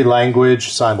 every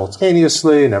language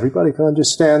simultaneously, and everybody can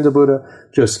understand the Buddha.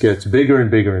 Just gets bigger and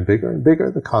bigger and bigger and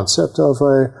bigger, the concept of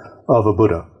a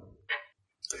Buddha.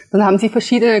 Dann haben sie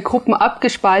verschiedene Gruppen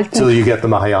abgespalten. Till you get the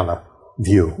Mahayana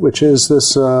view, which is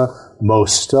this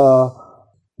most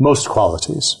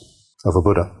qualities of a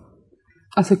Buddha.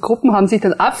 Also Gruppen haben sich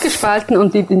dann abgespalten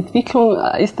und die Entwicklung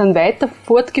ist dann weiter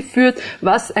fortgeführt,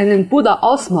 was einen Buddha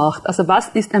ausmacht. Also was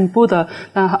ist ein Buddha?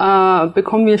 Da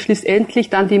bekommen wir schlussendlich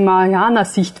dann die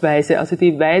Mahayana-Sichtweise, also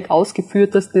die weit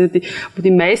ausgeführteste, wo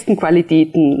die meisten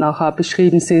Qualitäten nachher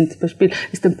beschrieben sind. Zum Beispiel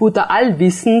ist ein Buddha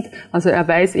allwissend, also er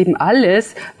weiß eben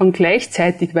alles und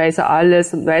gleichzeitig weiß er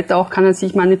alles. Und weiter auch kann er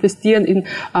sich manifestieren in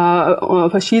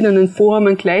verschiedenen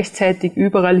Formen, gleichzeitig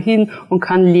überall hin und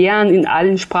kann lernen in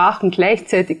allen Sprachen gleichzeitig,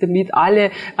 damit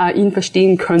alle ihn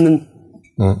verstehen können.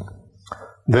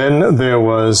 Then there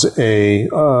was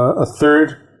a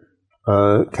third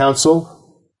council.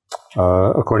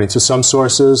 According to some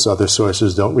sources, other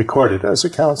sources don't record it as a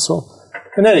council.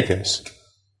 In any case,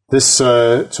 this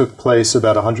took place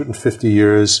about 150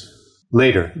 years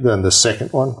later than the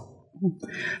second one.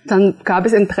 Dann gab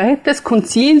es ein drittes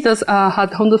Konzil, das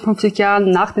hat 150 Jahre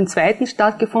nach dem zweiten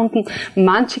stattgefunden.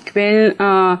 Manche Quellen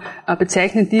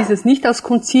bezeichnen dieses nicht als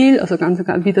Konzil, also ganz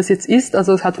wie das jetzt ist.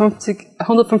 Also es hat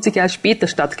 150 Jahre später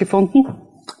stattgefunden.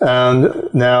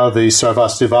 And now the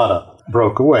Sarvastivada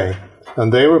broke away.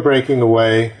 And they were breaking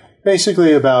away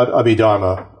basically about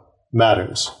Abhidharma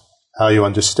matters. How you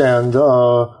understand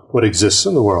what exists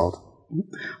in the world.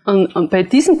 Und bei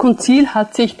diesem Konzil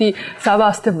hat sich die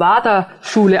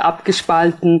Sarvastivada-Schule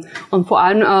abgespalten. Und vor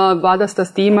allem war das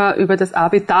Thema über das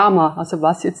Abhidharma, also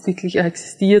was jetzt wirklich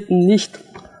existiert und nicht.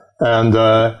 And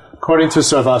according to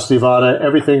Sarvastivada,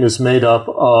 everything is made up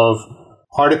of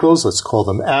particles, let's call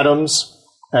them atoms,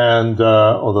 and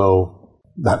although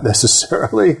not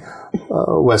necessarily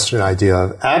a Western idea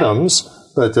of atoms,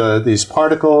 but these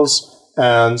particles,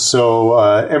 and so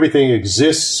everything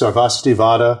exists,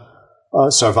 Sarvastivada.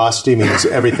 Sarvasti means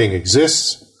everything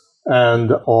exists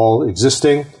and all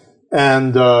existing.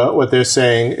 And what they're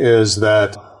saying is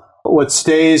that what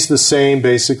stays the same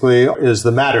basically is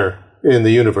the matter in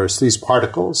the universe, these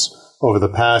particles. Over the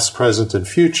past, present, and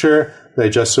future, they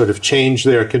just sort of change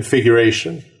their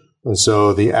configuration. And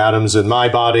so the atoms in my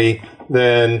body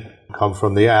then come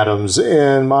from the atoms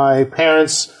in my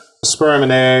parents' sperm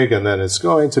and egg, and then it's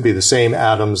going to be the same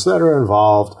atoms that are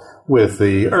involved with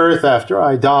the earth after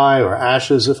I die, or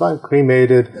ashes if I'm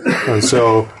cremated. And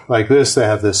so, like this, they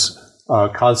have this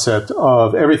concept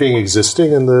of everything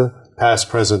existing in the past,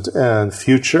 present, and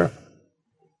future.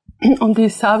 Und die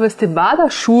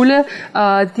Sarvastivada-Schule,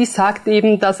 die sagt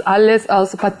eben, dass alles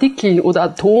aus Partikeln oder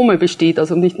Atome besteht.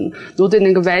 Also nicht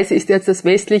notwendigerweise ist jetzt die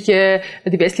westliche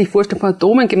Vorstellung von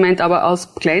Atomen gemeint, aber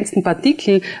aus kleinsten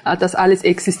Partikeln, dass alles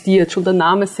existiert. Schon der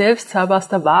Name selbst,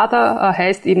 Sarvastivada,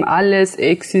 heißt eben alles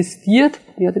existiert,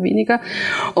 mehr oder weniger.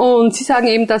 Und sie sagen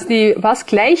eben, dass was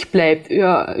gleich bleibt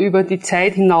über die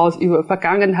Zeit hinaus, über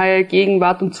Vergangenheit,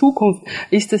 Gegenwart und Zukunft,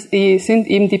 sind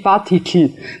eben die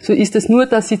Partikel. So ist es nur,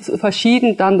 dass sie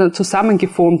verschieden dann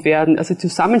zusammengeformt werden. Also die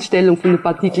Zusammenstellung von den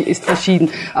Partikeln ist verschieden.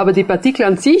 Aber die Partikel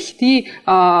an sich, die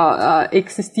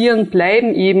existieren,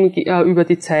 bleiben eben über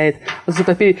die Zeit. Also zum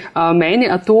Beispiel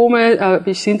meine Atome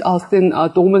sind aus den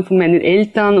Atomen von meinen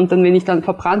Eltern, und dann, wenn ich dann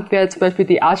verbrannt werde, zum Beispiel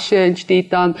die Asche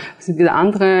entsteht dann, das sind wieder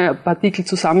andere Partikel,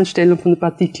 Zusammenstellung von den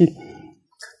Partikeln.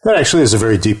 That actually is a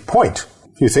very deep point,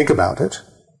 if you think about it.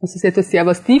 Das ist etwas sehr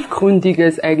was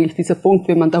Tiefgründiges eigentlich, dieser Punkt,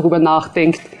 wenn man darüber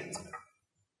nachdenkt.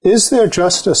 Is there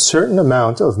just a certain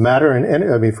amount of matter and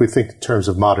energy? I mean, if we think in terms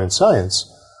of modern science,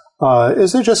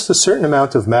 is there just a certain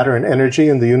amount of matter and energy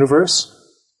in the universe?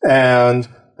 And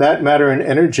that matter and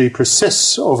energy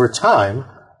persists over time,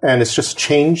 and it's just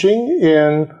changing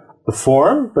in the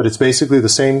form, but it's basically the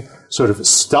same sort of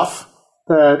stuff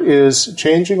that is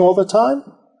changing all the time?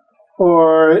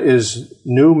 Or is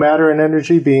new matter and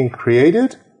energy being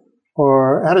created?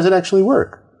 Or how does it actually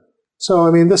work? So,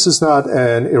 I mean, this is not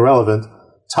an irrelevant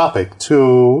topic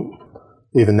to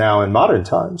even now in modern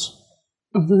times.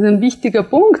 Das ist ein wichtiger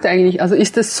Punkt eigentlich. Also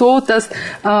ist es so, dass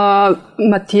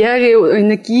Materie oder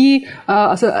Energie,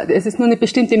 also es ist nur eine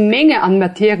bestimmte Menge an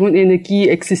Materie und Energie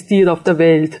existiert auf der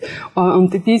Welt,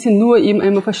 und diese nur eben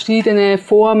immer verschiedene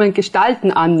Formen,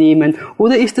 Gestalten annehmen?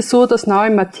 Oder ist es so, dass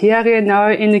neue Materie,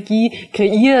 neue Energie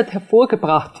kreiert,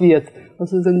 hervorgebracht wird?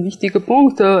 Also das ist ein wichtiger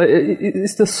Punkt.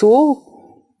 Ist das so?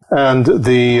 And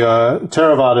the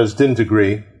Theravadas didn't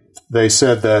agree. They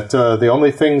said that the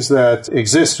only things that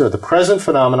exist are the present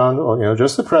phenomenon, or,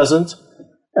 just the present,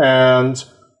 and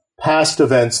past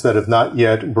events that have not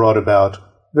yet brought about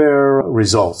their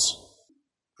results.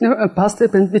 Past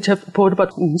events which have brought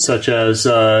about... Such as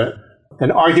an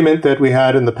argument that we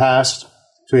had in the past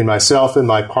between myself and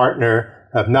my partner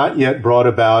have not yet brought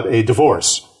about a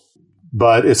divorce,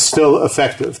 but it's still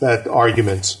effective. That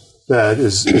argument that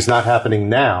is not happening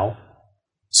now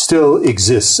still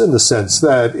exists in the sense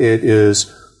that it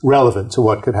is relevant to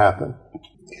what could happen.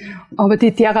 Aber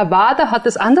die Theravada hat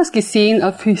das anders gesehen.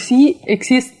 Für sie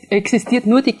existiert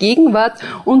nur die Gegenwart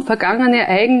und vergangene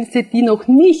Ereignisse, die noch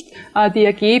nicht die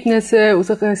Ergebnisse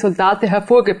oder Resultate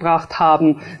hervorgebracht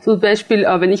haben. So zum Beispiel,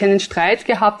 wenn ich einen Streit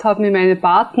gehabt habe mit meinem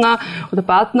Partner oder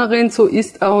Partnerin, so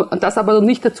ist das aber noch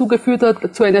nicht dazu geführt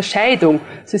hat zu einer Scheidung.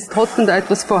 Es ist trotzdem da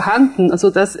etwas vorhanden, also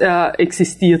das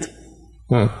existiert.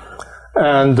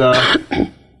 And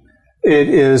it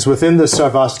is within the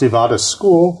Sarvastivada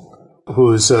school,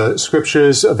 whose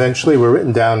scriptures eventually were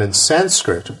written down in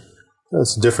Sanskrit.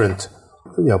 That's different.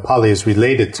 Pali is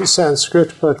related to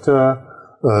Sanskrit, but there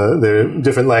are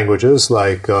different languages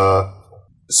like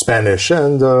Spanish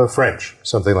and French,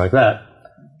 something like that.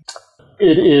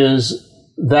 It is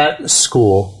that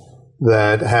school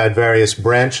that had various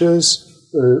branches,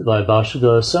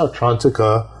 Vaibhashika,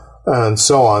 Sautrantika, and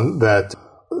so on, that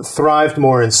thrived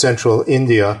more in central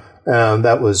India, and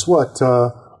that was what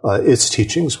its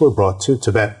teachings were brought to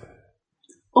Tibet.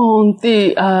 Und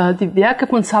die Werke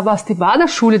von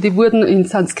Sarvastivada-Schule, die wurden in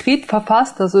Sanskrit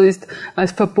verfasst, also ist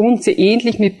als Verbund sehr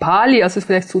ähnlich mit Pali, also ist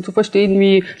vielleicht so zu verstehen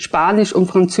wie Spanisch und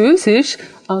Französisch,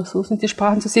 so sind die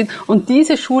Sprachen zu sehen. Und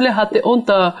diese Schule hatte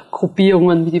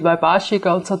Untergruppierungen wie die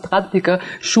Vaibhashika und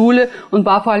Sautrantika-Schule und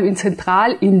war vor allem in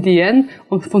Zentralindien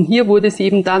und von hier wurde sie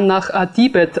eben dann nach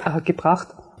Tibet gebracht.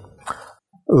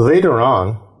 Later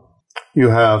on, you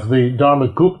have the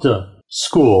Dharmagupta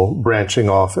school branching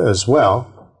off as well.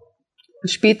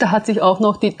 Später hat sich auch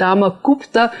noch die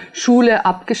Dharmagupta-Schule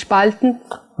abgespalten.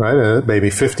 Right,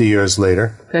 maybe 50 years later.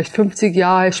 Vielleicht 50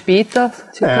 Jahre später.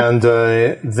 And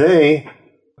they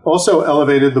also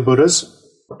elevated the Buddhas.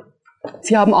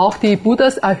 Sie haben auch die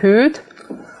Buddhas erhöht.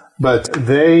 But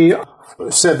they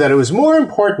said that it was more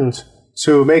important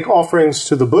to make offerings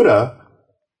to the Buddha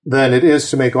than it is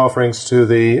to make offerings to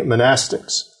the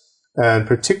monastics. And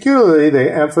particularly they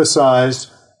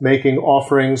emphasized making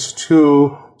offerings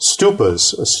to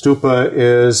stupas. A stupa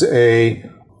is a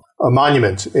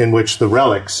monument in which the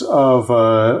relics of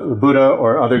the Buddha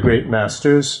or other great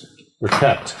masters were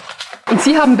kept. Und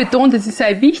sie haben betont, es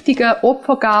sei wichtiger,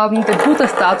 Opfergaben den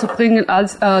Buddhas darzubringen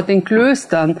als den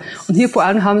Klöstern. Und hier vor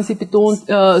allem haben sie betont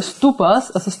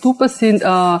Stupas. Also Stupas sind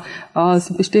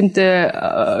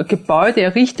bestimmte Gebäude,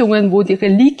 Errichtungen, wo die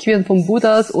Reliquien von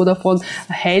Buddhas oder von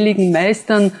heiligen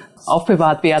Meistern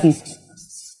aufbewahrt werden.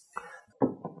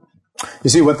 You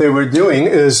see, what they were doing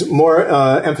is more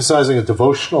emphasizing a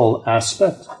devotional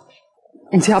aspect.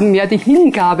 Und sie haben mehr die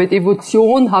Hingabe,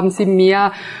 Devotion,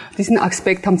 diesen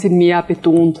Aspekt haben sie mehr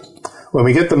betont. When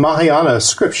we get the Mahayana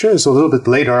scriptures a little bit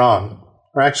later on,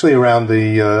 or actually around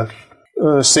the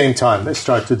same time, they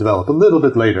start to develop, a little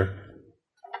bit later.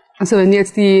 Also wenn wir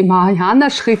jetzt die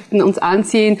Mahayana-Schriften uns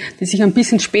ansehen, die sich ein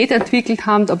bisschen später entwickelt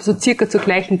haben, aber so circa zur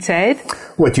gleichen Zeit.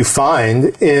 What you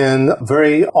find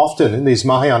very often in these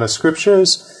Mahayana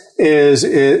scriptures is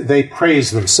they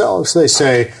praise themselves. They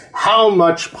say how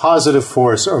much positive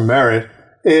force or merit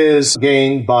is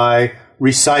gained by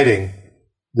reciting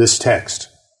this text.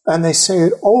 And they say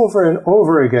it over and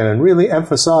over again and really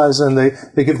emphasize, and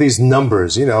they give these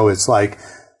numbers. It's like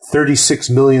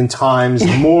 36 million times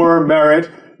more merit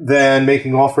than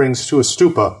making offerings to a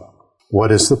stupa.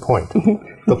 What is the point?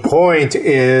 The point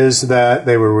is that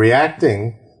they were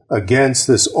reacting against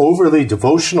this overly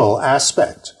devotional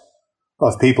aspect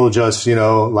of people just,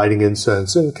 lighting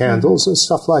incense and candles and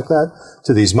stuff like that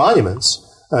to these monuments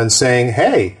and saying,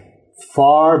 hey,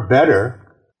 far better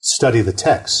study the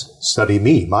text, study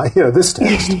me, this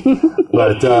text.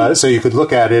 But so you could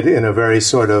look at it in a very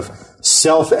sort of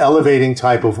self-elevating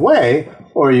type of way,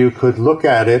 or you could look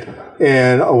at it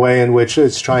in a way in which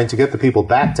it's trying to get the people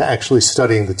back to actually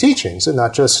studying the teachings and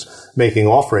not just making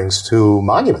offerings to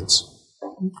monuments.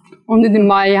 Und in den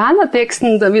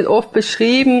Mahayana-Texten, da wird oft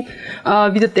beschrieben,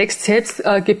 wie der Text selbst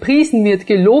gepriesen wird,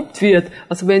 gelobt wird.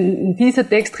 Also wenn dieser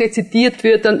Text rezitiert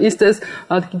wird, dann ist es,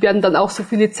 werden dann auch so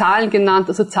viele Zahlen genannt.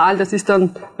 Also Zahlen, das ist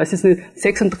dann, weiß ich nicht,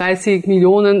 36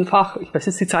 Millionenfach, ich weiß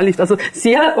jetzt die Zahl nicht, also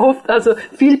sehr oft, also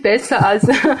viel besser als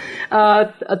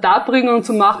Darbringung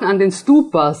zu machen an den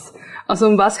Stupas.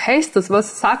 Also was heißt das?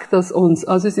 Was sagt das uns?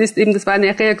 Also es ist eben, das war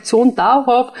eine Reaktion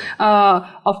darauf,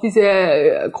 auf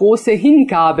diese große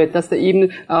Hingabe, dass da eben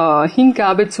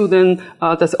Hingabe zu den,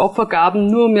 dass Opfergaben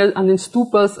nur mehr an den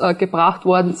Stupas gebracht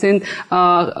worden sind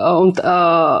und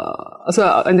also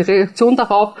eine Reaktion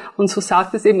darauf. Und so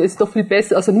sagt es eben, es ist doch viel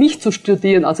besser, also mich zu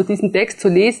studieren, also diesen Text zu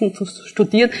lesen, zu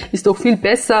studieren, ist doch viel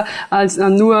besser als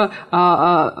nur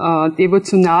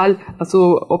devotional,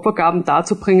 also Opfergaben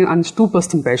darzubringen an Stupas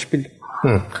zum Beispiel.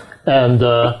 And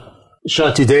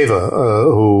Shantideva,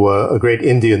 a great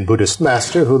Indian Buddhist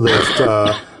master who lived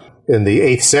in the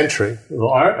 8th century,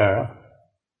 our era,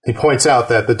 he points out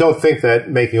that, but don't think that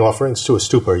making offerings to a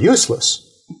stupa are useless.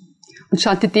 Und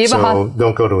Shantideva so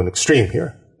don't go to an extreme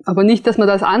here. Aber nicht, dass man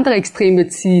das andere Extrem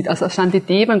jetzt sieht. Also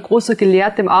Shantideva, ein großer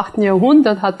Gelehrter im 8.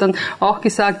 Jahrhundert, hat dann auch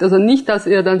gesagt, also nicht, dass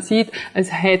er dann sieht,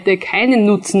 es hätte keinen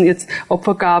Nutzen, jetzt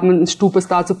Opfergaben ins Stupas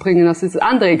darzubringen. Das ist das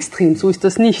andere Extrem. So ist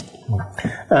das nicht.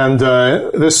 And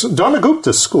this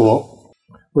Dharmagupta school,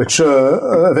 which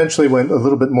eventually went a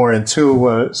little bit more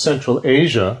into Central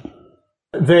Asia,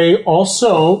 they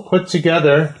also put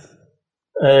together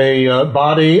a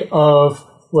body of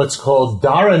what's called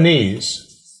dharanis.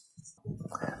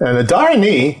 And a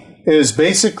dharani is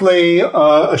basically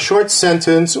a short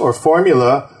sentence or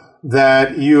formula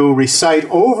that you recite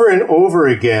over and over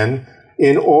again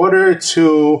in order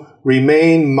to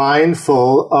remain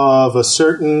mindful of a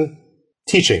certain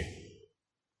teaching.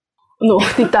 Und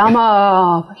auch die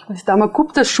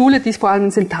Dharmagupta-Schule, die vor allem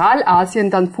in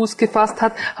Zentralasien dann Fuß gefasst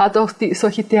hat, hat auch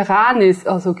solche Dharanis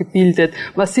also gebildet.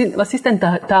 Was ist ein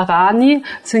Dharani?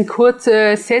 Das sind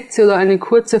kurze Sätze oder eine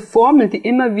kurze Formel, die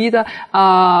immer wieder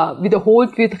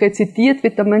wiederholt wird, rezitiert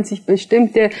wird, damit man sich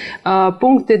bestimmte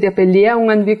Punkte der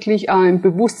Belehrungen wirklich im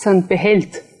Bewusstsein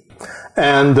behält.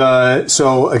 And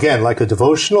so again, like a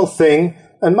devotional thing.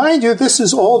 And mind you, this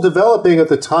is all developing at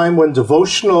the time when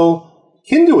devotional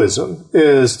Hinduism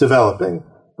is developing.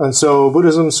 And so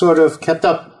Buddhism sort of kept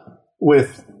up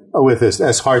with this.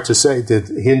 It's hard to say. Did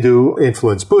Hindu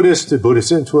influence Buddhist? Did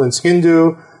Buddhist influence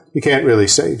Hindu? You can't really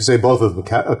say, because they both of them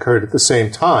occurred at the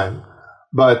same time.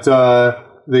 But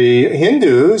the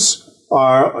Hindus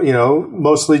are,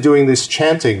 mostly doing this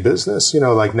chanting business.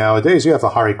 Like nowadays, you have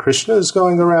the Hare Krishnas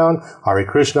going around, Hare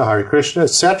Krishna,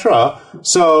 etc.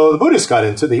 So the Buddhists got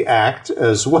into the act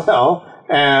as well.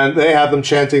 And they have them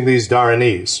chanting these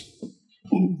dharanis.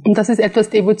 Und das ist etwas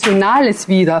Devotionales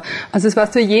wieder. Also es war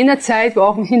zu jener Zeit, wo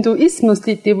auch im Hinduismus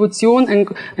die Devotion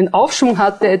einen Aufschwung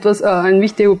hatte, ein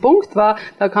wichtiger Punkt war.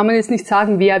 Da kann man jetzt nicht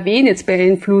sagen, wer wen jetzt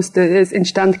beeinflusste. Es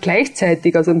entstand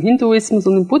gleichzeitig, also im Hinduismus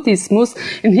und im Buddhismus.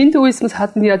 Im Hinduismus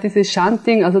hatten wir ja dieses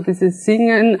Chanting, also dieses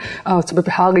Singen, zum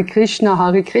Beispiel Hare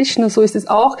Krishna. So ist es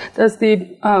auch, dass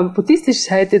die buddhistische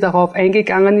Seite darauf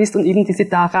eingegangen ist und eben diese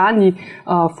Dharani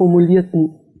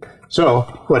formulierten. So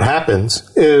what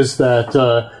happens is that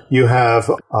you have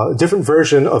a different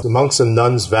version of the monks and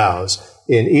nuns' vows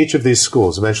in each of these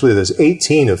schools. Eventually there's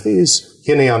 18 of these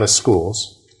Hinayana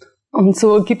schools. Und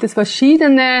so gibt es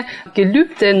verschiedene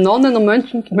Gelübde, Nonnen- und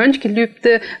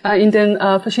Mönchgelübde in den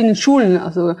verschiedenen Schulen.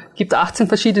 Also es gibt 18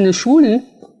 verschiedene Schulen.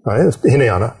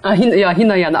 Hinayana.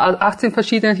 Hinayana. 18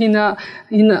 verschiedene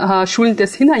Schulen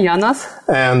des Hinayanas.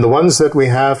 And the ones that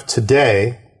we have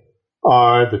today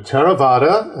are the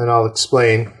Theravada, and I'll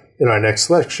explain in our next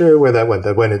lecture where that went.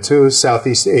 That went into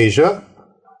Southeast Asia.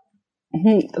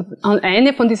 Und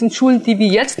eine von diesen Schulen, die wir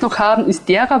jetzt noch haben, ist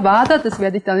Theravada. Das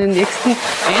werde ich dann in der nächsten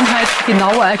Einheit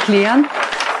genauer erklären.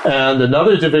 And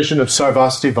another division of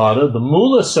Sarvastivada, the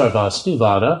Mula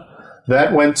Sarvastivada,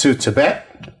 that went to Tibet.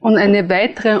 Und eine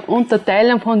weitere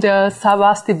Unterteilung von der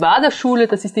Sarvastivada-Schule,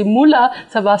 das ist die Mula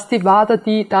Sarvastivada,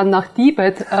 die dann nach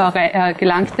Tibet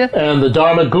gelangte. And the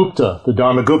Dharmagupta. The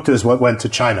Dharmagupta is what went to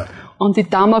China. Und die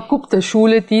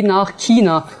Dharmagupta-Schule, die nach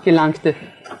China gelangte.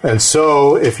 And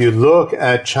so, if you look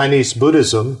at Chinese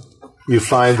Buddhism, you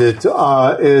find it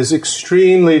is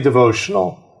extremely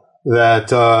devotional. That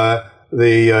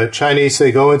the Chinese,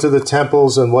 they go into the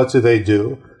temples, and what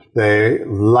do? They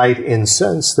light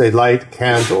incense, they light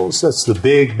candles. That's the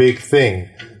big thing,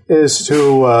 is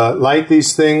to light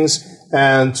these things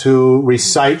and to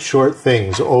recite short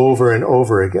things over and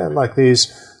over again, like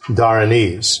these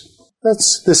dharanis.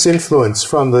 That's this influence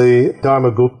from the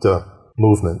Dharmagupta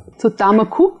movement. So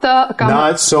Dharmagupta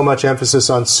Not so much emphasis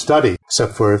on study.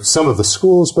 except for some of the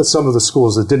schools, but some of the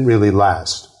schools that didn't really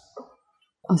last.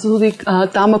 Also die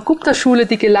Dharmakupta-Schule,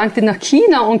 die gelangte nach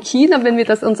China, und China, wenn wir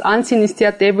das uns ansehen, ist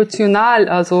sehr devotional.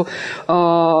 Also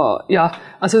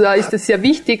also da ist es sehr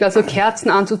wichtig, also Kerzen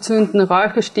anzuzünden,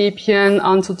 Räucherstäbchen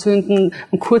anzuzünden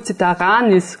und kurze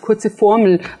Dharanis, kurze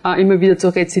Formel immer wieder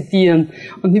zu rezitieren.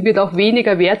 Und hier wird auch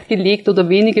weniger Wert gelegt oder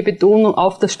weniger Betonung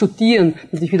auf das Studieren.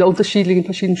 Natürlich wieder unterschiedlich in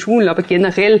verschiedenen Schulen, aber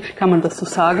generell kann man das so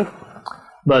sagen.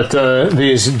 But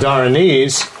these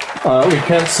Dharanis, we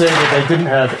can't say that they didn't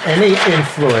have any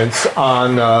influence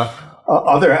on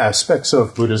other aspects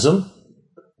of Buddhism.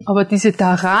 Aber diese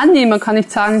Dharani, man kann nicht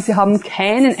sagen, sie haben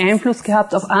keinen Einfluss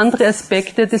gehabt auf andere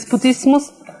Aspekte des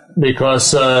Buddhismus.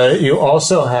 Because you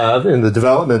also have, in the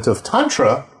development of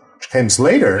Tantra, which comes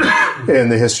later in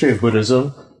the history of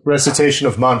Buddhism, recitation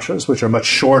of mantras, which are much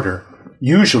shorter,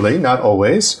 usually, not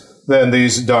always, than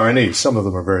these Dharanis. Some of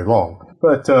them are very long.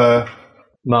 But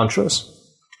mantras.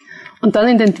 Und dann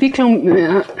in der Entwicklung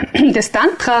des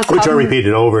Tantras, which are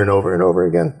repeated over and over and over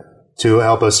again to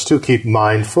help us to keep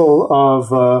mindful of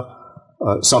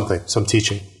some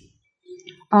teaching.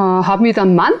 Haben wir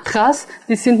dann Mantras,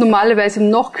 die sind normalerweise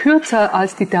noch kürzer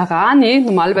als die Dharani,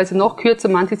 normalerweise noch kürzer,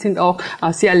 manche sind auch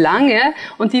sehr lange,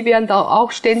 und die werden da auch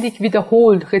ständig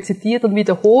wiederholt, rezitiert und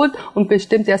wiederholt, und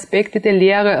bestimmte Aspekte der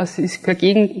Lehre also ist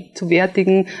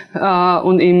vergegenzuwärtigen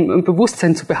und im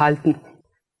Bewusstsein zu behalten.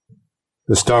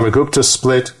 This Dharmakupta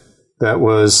split that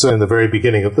was in the very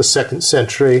beginning of the 2nd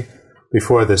century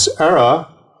before this era,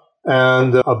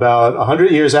 and about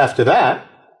 100 years after that,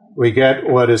 we get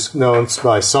what is known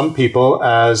by some people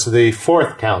as the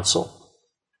Fourth Council.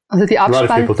 Also die a lot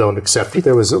of people don't accept it.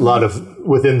 There was a lot of,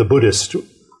 within the Buddhist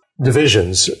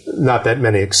divisions, not that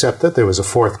many accept it. There was a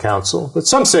Fourth Council, but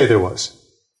some say there was.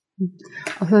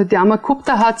 Also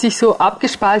Dharmakupta hat sich so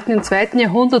abgespalten im 2.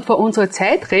 Jahrhundert vor unserer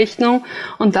Zeitrechnung,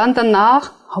 und dann danach,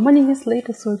 how many years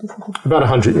later sollte es sein? About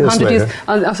 100 years later.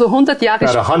 Also 100 Jahre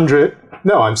später. About 100,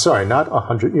 no, I'm sorry, not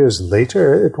 100 years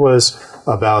later. It was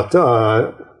about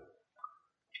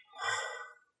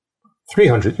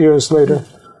 300 years later.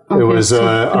 Okay. It was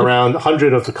around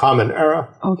 100 of the Common Era.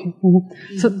 Okay.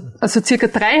 Also circa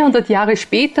 300 Jahre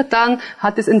später dann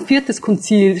hat es ein 4.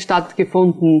 Konzil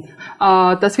stattgefunden.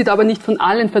 Das wird aber nicht von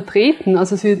allen vertreten.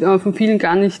 Also es wird von vielen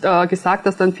gar nicht gesagt,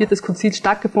 dass da ein 4. Konzil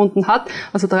stattgefunden hat.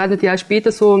 Also 300 Jahre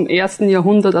später, so im 1.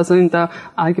 Jahrhundert, also in der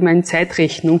allgemeinen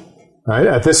Zeitrechnung. Right.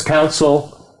 At this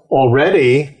council,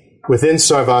 already within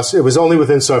Sarvastivada, it was only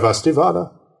within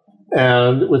Sarvastivada.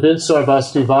 And within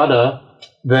Sarvastivada,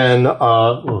 then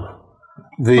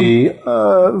the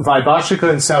Vaibhashika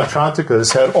and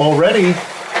Sautrantikas had already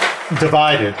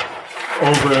divided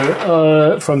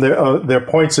over from their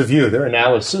points of view, their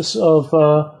analysis of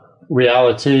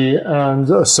reality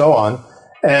and so on.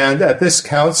 And at this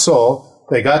council,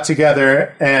 they got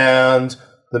together, and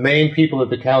the main people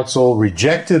at the council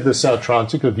rejected the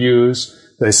Sautrantika views.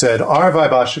 They said, our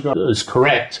Vaibhashika is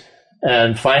correct,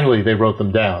 and finally they wrote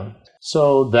them down.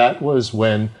 So that was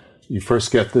when you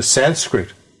first get the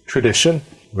Sanskrit tradition,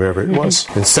 wherever it was,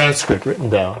 in Sanskrit written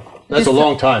down. That's a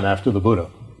long time after the Buddha.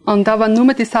 Und da war nur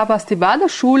mehr die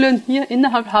Sarvastivada-Schule, und hier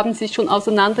innerhalb haben sich schon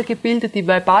auseinandergebildet die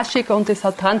Vaibhashika und die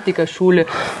Sautrantika-Schule.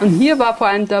 Und hier war vor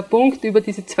allem der Punkt über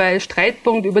diese zwei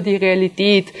Streitpunkte über die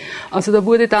Realität. Also da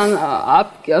wurde dann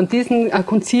an diesem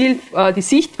Konzil die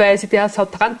Sichtweise der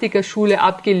Sautrantika-Schule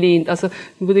abgelehnt. Also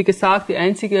wurde gesagt, die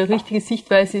einzige richtige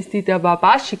Sichtweise ist die der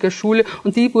Vaibhashika-Schule,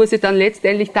 und die wurde dann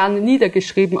letztendlich dann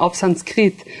niedergeschrieben auf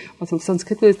Sanskrit. Also auf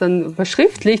Sanskrit wurde es dann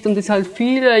verschriftlicht und ist halt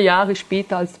viele Jahre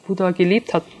später, als Buddha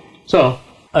gelebt hat. So,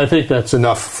 I think that's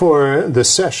enough for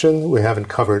this session. We haven't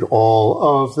covered all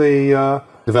of the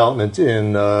development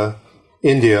in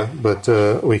India, but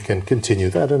we can continue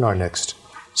that in our next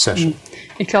session.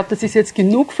 Ich glaube, das ist jetzt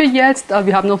genug für jetzt.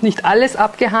 Wir haben noch nicht alles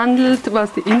abgehandelt,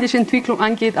 was die indische Entwicklung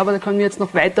angeht, aber da können wir jetzt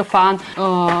noch weiterfahren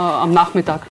am Nachmittag.